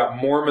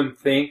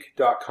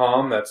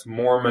www.mormonthink.com, that's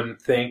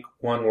Mormonthink,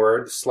 one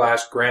word,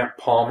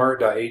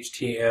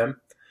 /GrantPalmer.htm,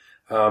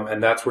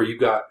 and that's where you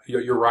got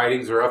your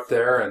writings are up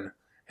there, and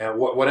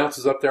what else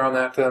is up there on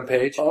that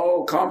page?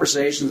 Oh,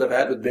 conversations I've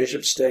had with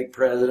bishop, stake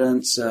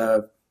presidents,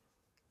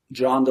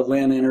 John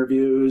DeLynn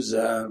interviews,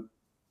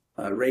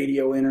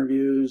 radio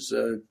interviews,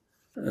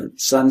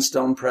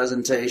 Sunstone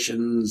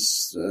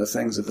presentations,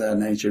 things of that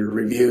nature,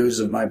 reviews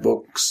of my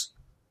books.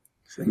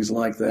 Things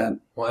like that.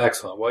 Well,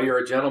 excellent. Well, you're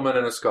a gentleman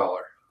and a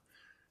scholar,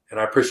 and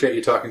I appreciate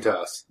you talking to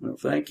us. Well,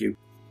 thank you.